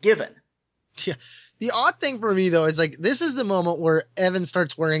just a given. Yeah. The odd thing for me, though, is this is the moment where Evan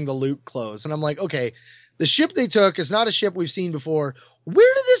starts wearing the Luke clothes. And I'm like, okay, the ship they took is not a ship we've seen before.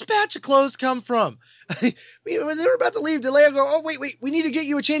 Where did this batch of clothes come from? When they were about to leave, did Leia go, oh, wait, we need to get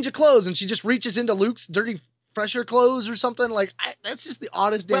you a change of clothes. And she just reaches into Luke's dirty, fresher clothes or something. That's just the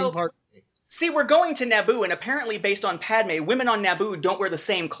oddest dang part. See, we're going to Naboo, and apparently based on Padme, women on Naboo don't wear the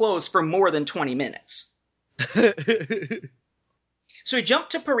same clothes for more than 20 minutes. So we jump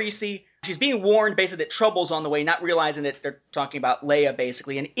to Parisi. She's being warned basically that trouble's on the way, not realizing that they're talking about Leia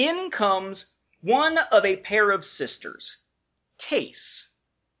basically. And in comes one of a pair of sisters, Tace.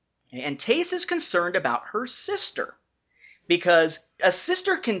 And Tace is concerned about her sister. Because a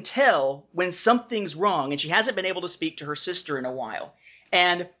sister can tell when something's wrong, and she hasn't been able to speak to her sister in a while.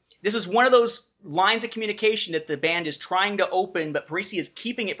 And this is one of those lines of communication that the band is trying to open, but Parisi is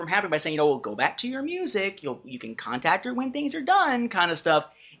keeping it from happening by saying, well, go back to your music. You can contact her when things are done, kind of stuff.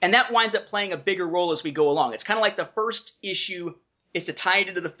 And that winds up playing a bigger role as we go along. It's kind of like the first issue is to tie it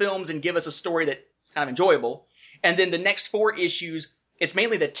into the films and give us a story that's kind of enjoyable. And then the next 4 issues, it's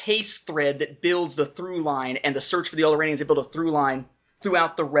mainly the Tace thread that builds the through line, and the search for the Alderaanians that build a through line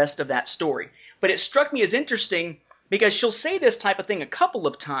throughout the rest of that story. But it struck me as interesting because she'll say this type of thing a couple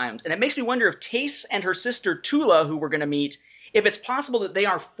of times, and it makes me wonder if Tace and her sister Tula, who we're going to meet, if it's possible that they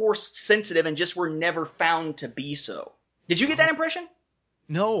are force sensitive and just were never found to be so. Did you get that impression?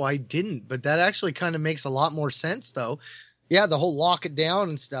 No, I didn't, but that actually kind of makes a lot more sense, though. Yeah, the whole lock it down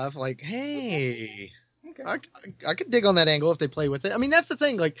and stuff, hey... Okay. I could dig on that angle if they play with it. I mean, that's the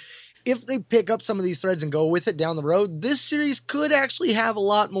thing. If they pick up some of these threads and go with it down the road, this series could actually have a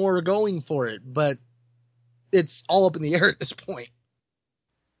lot more going for it. But it's all up in the air at this point.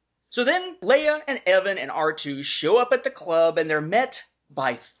 So then Leia and Evan and R2 show up at the club, and they're met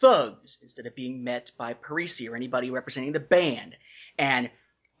by thugs instead of being met by Parisi or anybody representing the band. And,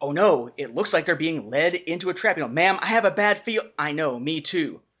 oh no, it looks like they're being led into a trap. Ma'am, I have a bad feel. I know, me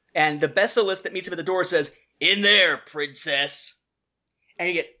too. And the Bessalist that meets him at the door says, "In there, princess." And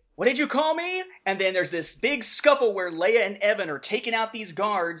you get, "What did you call me?" And then there's this big scuffle where Leia and Evan are taking out these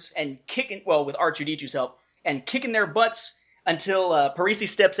guards and kicking, well, with R2-D2's help, and kicking their butts until Parisi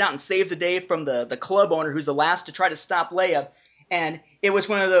steps out and saves the day from the club owner who's the last to try to stop Leia. And it was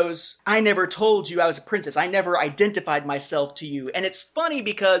one of those, "I never told you I was a princess. I never identified myself to you." And it's funny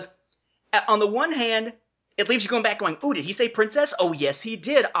because on the one hand, it leaves you going back going, "Ooh, did he say princess? Oh, yes, he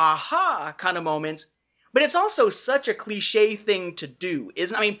did. Aha," kind of moment. But it's also such a cliche thing to do,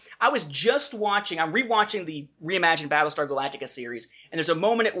 isn't it? I mean, I'm rewatching the reimagined Battlestar Galactica series, and there's a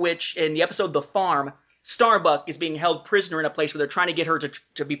moment at which, in the episode The Farm, Starbuck is being held prisoner in a place where they're trying to get her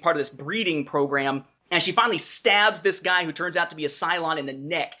to be part of this breeding program, and she finally stabs this guy who turns out to be a Cylon in the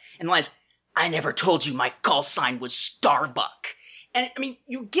neck, and lies, "I never told you my call sign was Starbuck." And, I mean,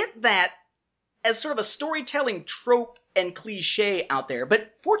 you get that as sort of a storytelling trope and cliche out there,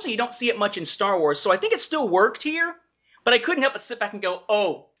 but fortunately you don't see it much in Star Wars, so I think it still worked here, but I couldn't help but sit back and go,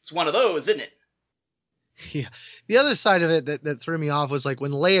 oh, it's one of those, isn't it? Yeah. The other side of it that threw me off was like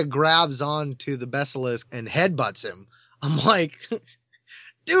when Leia grabs onto the Bessalist and headbutts him. I'm like,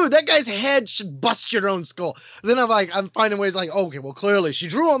 dude, that guy's head should bust your own skull. Then I'm finding ways like, okay, well, clearly she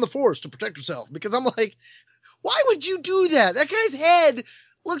drew on the Force to protect herself, because I'm like, why would you do that? That guy's head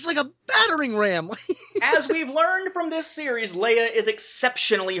looks like a battering ram. As we've learned from this series, Leia is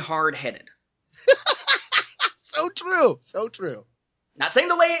exceptionally hard-headed. So true. So true. Not saying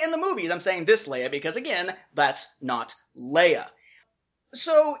the Leia in the movies, I'm saying this Leia, because again, that's not Leia.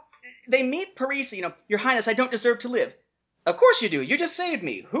 So, they meet Parisi, "Your Highness, I don't deserve to live." "Of course you do, you just saved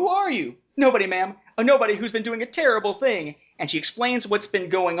me. Who are you?" "Nobody, ma'am. A nobody who's been doing a terrible thing." And she explains what's been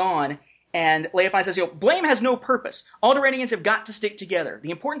going on, and Leia finally says, "Blame has no purpose. Alderaanians have got to stick together.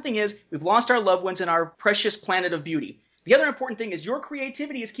 The important thing is, we've lost our loved ones in our precious planet of beauty. The other important thing is your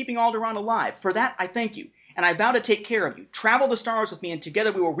creativity is keeping Alderaan alive. For that, I thank you. And I vow to take care of you. Travel the stars with me, and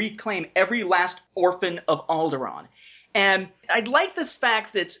together we will reclaim every last orphan of Alderaan." And I like this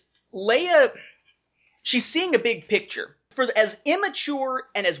fact that Leia, she's seeing a big picture. For as immature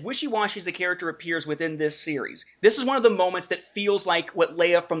and as wishy-washy as the character appears within this series, this is one of the moments that feels like what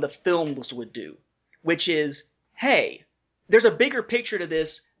Leia from the films would do, which is, hey, there's a bigger picture to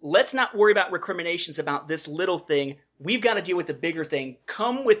this. Let's not worry about recriminations about this little thing. We've got to deal with the bigger thing.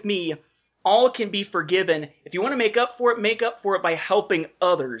 Come with me. All can be forgiven. If you want to make up for it by helping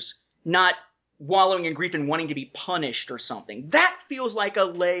others, not wallowing in grief and wanting to be punished or something. That feels like a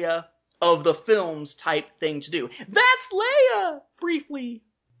Leia of the films type thing to do. That's Leia, briefly.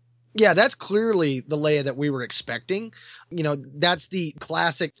 Yeah, that's clearly the Leia that we were expecting. That's the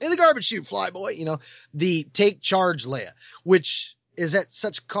classic, in the garbage chute, flyboy, the take charge Leia, which is at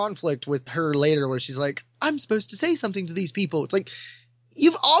such conflict with her later where she's like, "I'm supposed to say something to these people." It's like,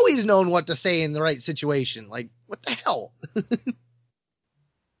 you've always known what to say in the right situation. Like, what the hell?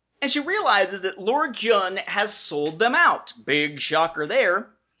 And she realizes that Lord Jun has sold them out. Big shocker there.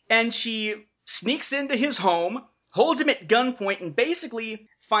 And she sneaks into his home, holds him at gunpoint, and basically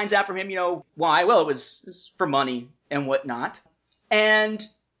finds out from him, why. Well, it was for money and whatnot. And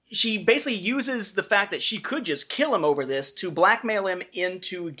she basically uses the fact that she could just kill him over this to blackmail him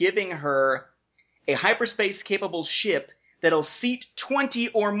into giving her a hyperspace-capable ship that'll seat 20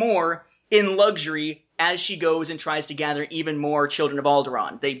 or more in luxury as she goes and tries to gather even more children of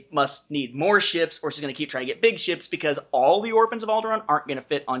Alderaan. They must need more ships, or she's going to keep trying to get big ships, because all the orphans of Alderaan aren't going to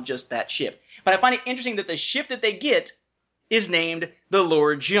fit on just that ship. But I find it interesting that the ship that they get is named the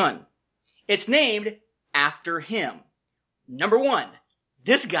Lord Jun. It's named after him. Number one,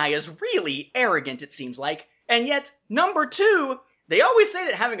 this guy is really arrogant, it seems like. And yet, number two, they always say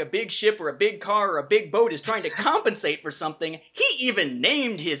that having a big ship or a big car or a big boat is trying to compensate for something. He even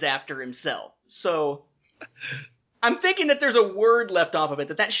named his after himself. So I'm thinking that there's a word left off of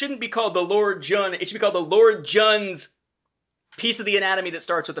it, that shouldn't be called the Lord Jun. It should be called the Lord Jun's piece of the anatomy that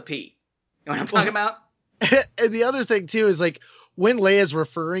starts with a P. You know what I'm talking about? And the other thing, too, is like when Leia's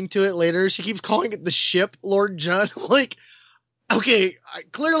referring to it later, she keeps calling it the ship Lord Jun. Like, okay,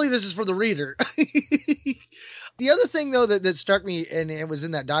 clearly this is for the reader. The other thing, though, that struck me, and it was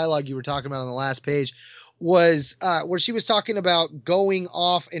in that dialogue you were talking about on the last page, was where she was talking about going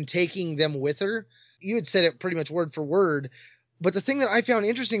off and taking them with her. You had said it pretty much word for word. But the thing that I found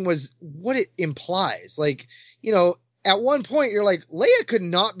interesting was what it implies. Like, at one point you're like, Leia could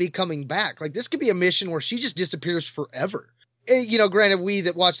not be coming back. Like, this could be a mission where she just disappears forever. you know, granted, we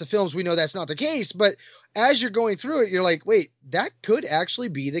that watch the films, we know that's not the case, but as you're going through it, you're like, wait, that could actually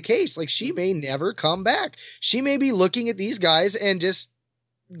be the case. Like, she may never come back. She may be looking at these guys and just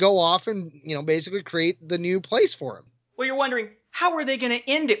go off and, you know, basically create the new place for them. Well, you're wondering, how are they going to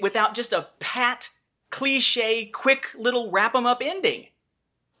end it without just a pat, cliche, quick little wrap-em-up ending?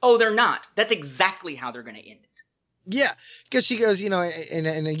 Oh, they're not. That's exactly how they're going to end it. Yeah, because she goes, you know,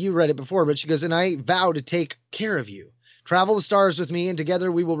 and you read it before, but she goes, and I vow to take care of you. Travel the stars with me, and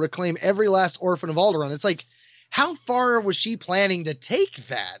together we will reclaim every last orphan of Alderaan. It's like, how far was she planning to take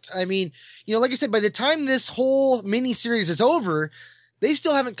that? I mean, you know, like I said, by the time this whole miniseries is over, they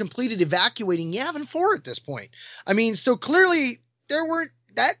still haven't completed evacuating Yavin 4 at this point. I mean, so clearly there weren't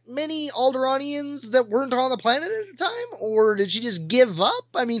that many Alderaanians that weren't on the planet at the time, or did she just give up?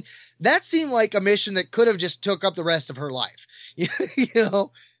 I mean, that seemed like a mission that could have just took up the rest of her life, you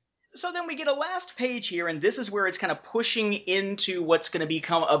know? So then we get a last page here, and this is where it's kind of pushing into what's going to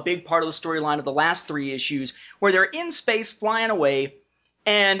become a big part of the storyline of the last 3 issues, where they're in space flying away,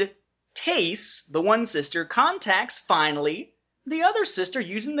 and Tace, the one sister, contacts, finally, the other sister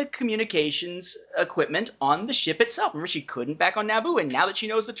using the communications equipment on the ship itself. Remember, she couldn't back on Naboo, and now that she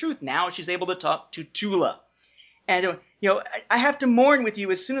knows the truth, now she's able to talk to Tula. And, you know, I have to mourn with you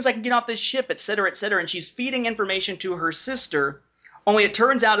as soon as I can get off this ship, etc., etc., and she's feeding information to her sister. Only it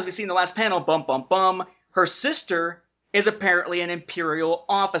turns out, as we see in the last panel, bum, bum, bum, her sister is apparently an Imperial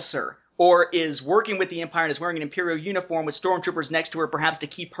officer, or is working with the Empire and is wearing an Imperial uniform with stormtroopers next to her, perhaps to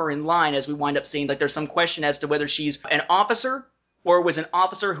keep her in line, as we wind up seeing like there's some question as to whether she's an officer, or was an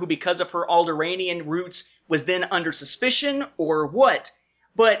officer who, because of her Alderaanian roots, was then under suspicion, or what.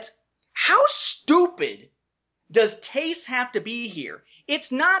 But how stupid does Tace have to be here?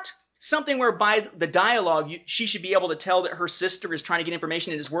 It's not something where by the dialogue she should be able to tell that her sister is trying to get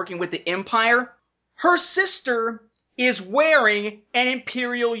information and is working with the Empire. Her sister is wearing an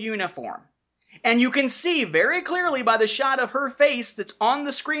Imperial uniform. And you can see very clearly by the shot of her face that's on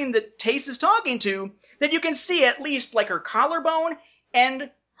the screen that Tace is talking to, that you can see at least like her collarbone and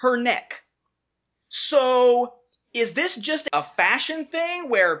her neck. So, is this just a fashion thing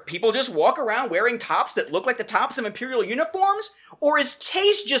where people just walk around wearing tops that look like the tops of Imperial uniforms? Or is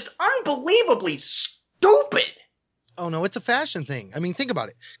Tace just unbelievably stupid? Oh, no, it's a fashion thing. I mean, think about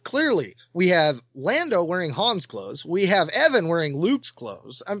it. Clearly, we have Lando wearing Han's clothes. We have Evan wearing Luke's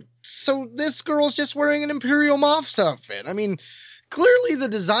clothes. So this girl's just wearing an Imperial Moff's outfit. I mean, clearly the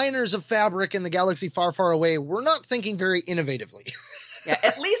designers of fabric in the galaxy far, far away were not thinking very innovatively. Yeah,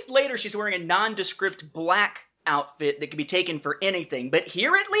 at least later she's wearing a nondescript black outfit that can be taken for anything. But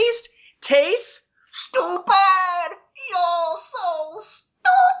here at least, Tace, stupid! You're so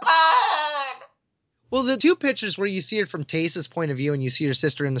stupid! Well, the 2 pictures where you see it from Tace's point of view and you see her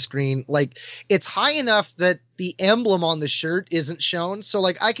sister in the screen, like, it's high enough that the emblem on the shirt isn't shown. So,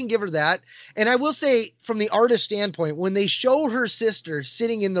 like, I can give her that. And I will say, from the artist standpoint, when they show her sister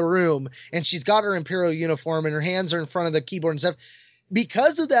sitting in the room and she's got her Imperial uniform and her hands are in front of the keyboard and stuff,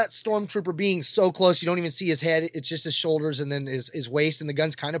 because of that stormtrooper being so close, you don't even see his head. It's just his shoulders and then his waist, and the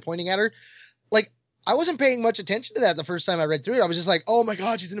gun's kind of pointing at her. Like, I wasn't paying much attention to that the first time I read through it. I was just like, oh my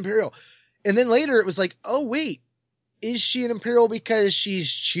God, she's an Imperial. And then later it was like, oh wait, is she an Imperial because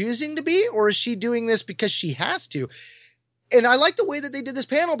she's choosing to be, or is she doing this because she has to? And I like the way that they did this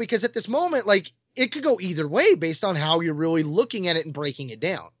panel, because at this moment, like, it could go either way based on how you're really looking at it and breaking it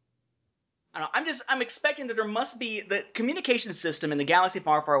down. I don't know, I'm expecting that there must be, the communication system in the galaxy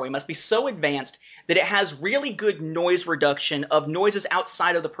far, far away must be so advanced that it has really good noise reduction of noises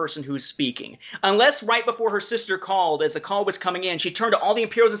outside of the person who's speaking. Unless right before her sister called, as the call was coming in, she turned to all the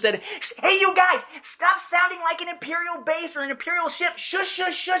Imperials and said, hey, you guys, stop sounding like an Imperial base or an Imperial ship. Shush,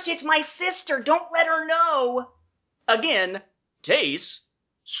 shush, shush, it's my sister. Don't let her know. Again, Tace,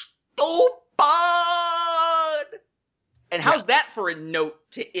 stupid. And how's that for a note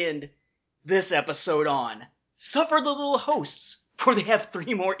to end this episode on? Suffer the little hosts, for they have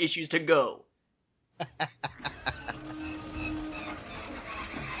 3 more issues to go.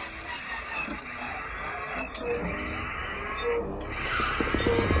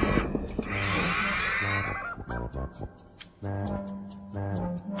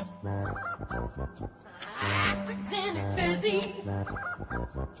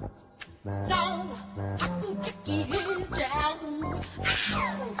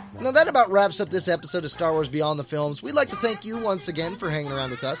 Now that about wraps up this episode of Star Wars Beyond the Films. We'd like to thank you once again for hanging around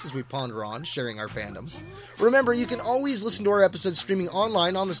with us as we ponder on sharing our fandom. Remember, you can always listen to our episodes streaming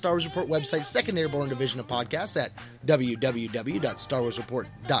online on the Star Wars Report website's second airborne division of podcasts at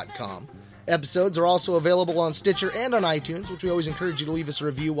www.starwarsreport.com. Episodes are also available on Stitcher and on iTunes, which we always encourage you to leave us a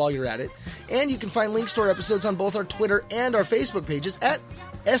review while you're at it. And you can find links to our episodes on both our Twitter and our Facebook pages at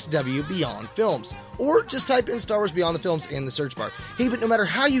SW Beyond Films, or just type in Star Wars Beyond the Films in the search bar. Hey, but no matter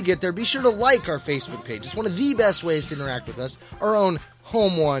how you get there, be sure to like our Facebook page. It's one of the best ways to interact with us, our own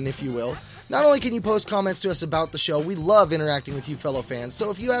home one, if you will. Not only can you post comments to us about the show, we love interacting with you fellow fans, so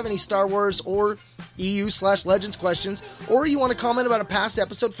if you have any Star Wars or EU/Legends questions, or you want to comment about a past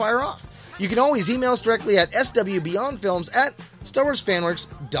episode, fire off. You can always email us directly at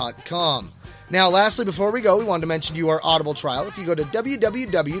swbeyondfilms@starwarsfanworks.com. Now, lastly, before we go, we wanted to mention to you our Audible trial. If you go to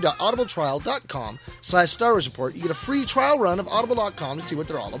www.audibletrial.com/Star Wars Report, you get a free trial run of audible.com to see what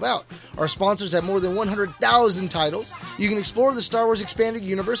they're all about. Our sponsors have more than 100,000 titles. You can explore the Star Wars expanded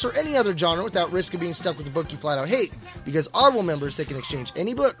universe or any other genre without risk of being stuck with a book you flat out hate. Because Audible members, they can exchange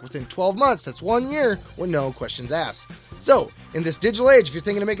any book within 12 months, that's 1 year, with no questions asked. So, in this digital age, if you're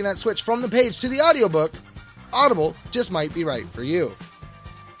thinking of making that switch from the page to the audiobook, Audible just might be right for you.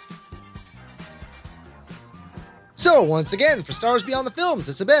 So, once again, for Star Wars Beyond the Films,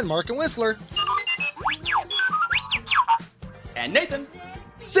 this has been Mark and Whistler. And Nathan.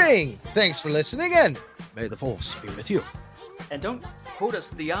 Saying thanks for listening, and may the Force be with you. And don't quote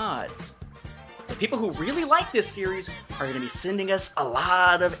us the odds. The people who really like this series are going to be sending us a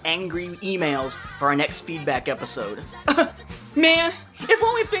lot of angry emails for our next feedback episode. Man, if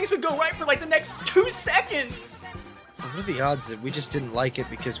only things would go right for like the next 2 seconds. What are the odds that we just didn't like it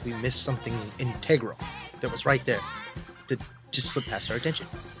because we missed something integral that was right there that just slipped past our attention?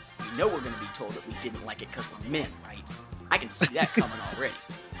 We know we're going to be told that we didn't like it because we're men, right? I can see that coming already.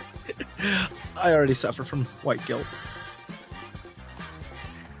 I already suffer from white guilt.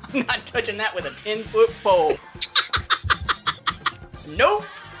 I'm not touching that with a 10-foot pole. Nope.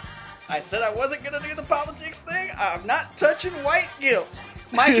 I said I wasn't going to do the politics thing. I'm not touching white guilt.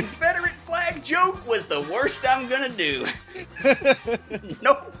 My Confederate flag joke was the worst I'm going to do.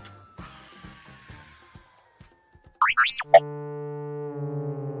 Nope.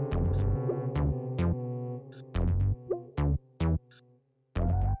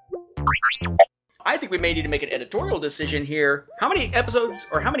 I think we may need to make an editorial decision here. How many episodes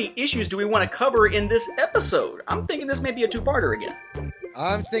or how many issues do we want to cover in this episode? I'm thinking this may be a two-parter again.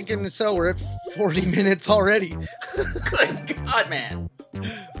 I'm thinking so. We're at 40 minutes already. Good God, man.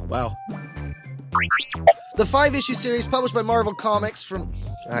 Wow. The 5-issue series published by Marvel Comics from...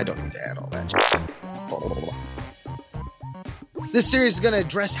 I don't need to add all that. This series is going to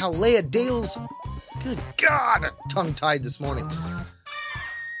address how Leia Dale's... Good God, I'm tongue-tied this morning.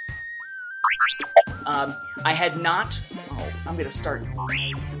 I had not... Oh, I'm going to start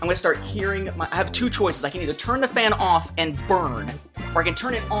hearing... I have two choices. I can either turn the fan off and burn, or I can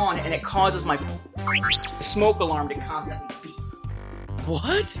turn it on and it causes my smoke alarm to constantly beep.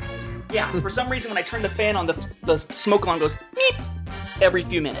 What? Yeah, for some reason when I turn the fan on, the smoke alarm goes beep every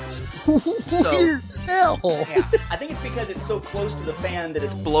few minutes. Weird as hell. Yeah, I think it's because it's so close to the fan that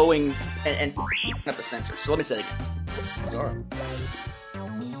it's blowing and up the sensor. So let me say it again. It's bizarre.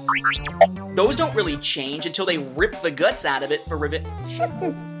 Those don't really change until they rip the guts out of it for rivet.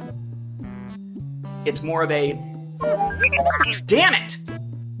 It's more of a... Damn it!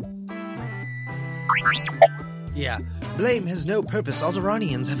 Yeah. Blame has no purpose.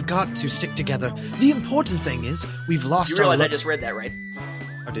 Alderaanians have got to stick together. The important thing is, we've lost You realize our... I just read that, right?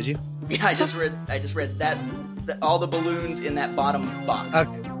 Oh, did you? Yeah, I just read that all the balloons in that bottom box.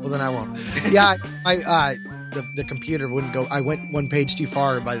 Okay, well then I won't. Yeah, the computer wouldn't go. I went one page too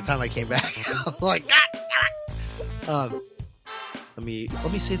far by the time I came back. I'm like, let me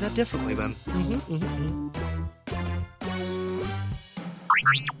say that differently then.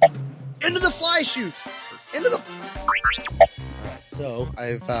 Into the fly chute. Into the. Alright, so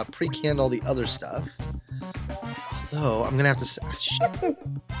I've pre-canned all the other stuff. Although I'm gonna have to.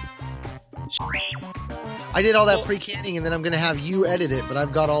 I did all that pre-canning, and then I'm gonna have you edit it, but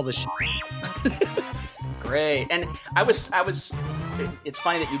I've got all the. Great. And I was. It's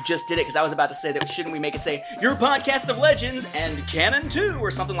funny that you just did it because I was about to say that shouldn't we make it say your podcast of Legends and Canon 2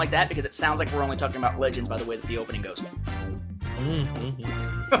 or something like that because it sounds like we're only talking about Legends by the way that the opening goes.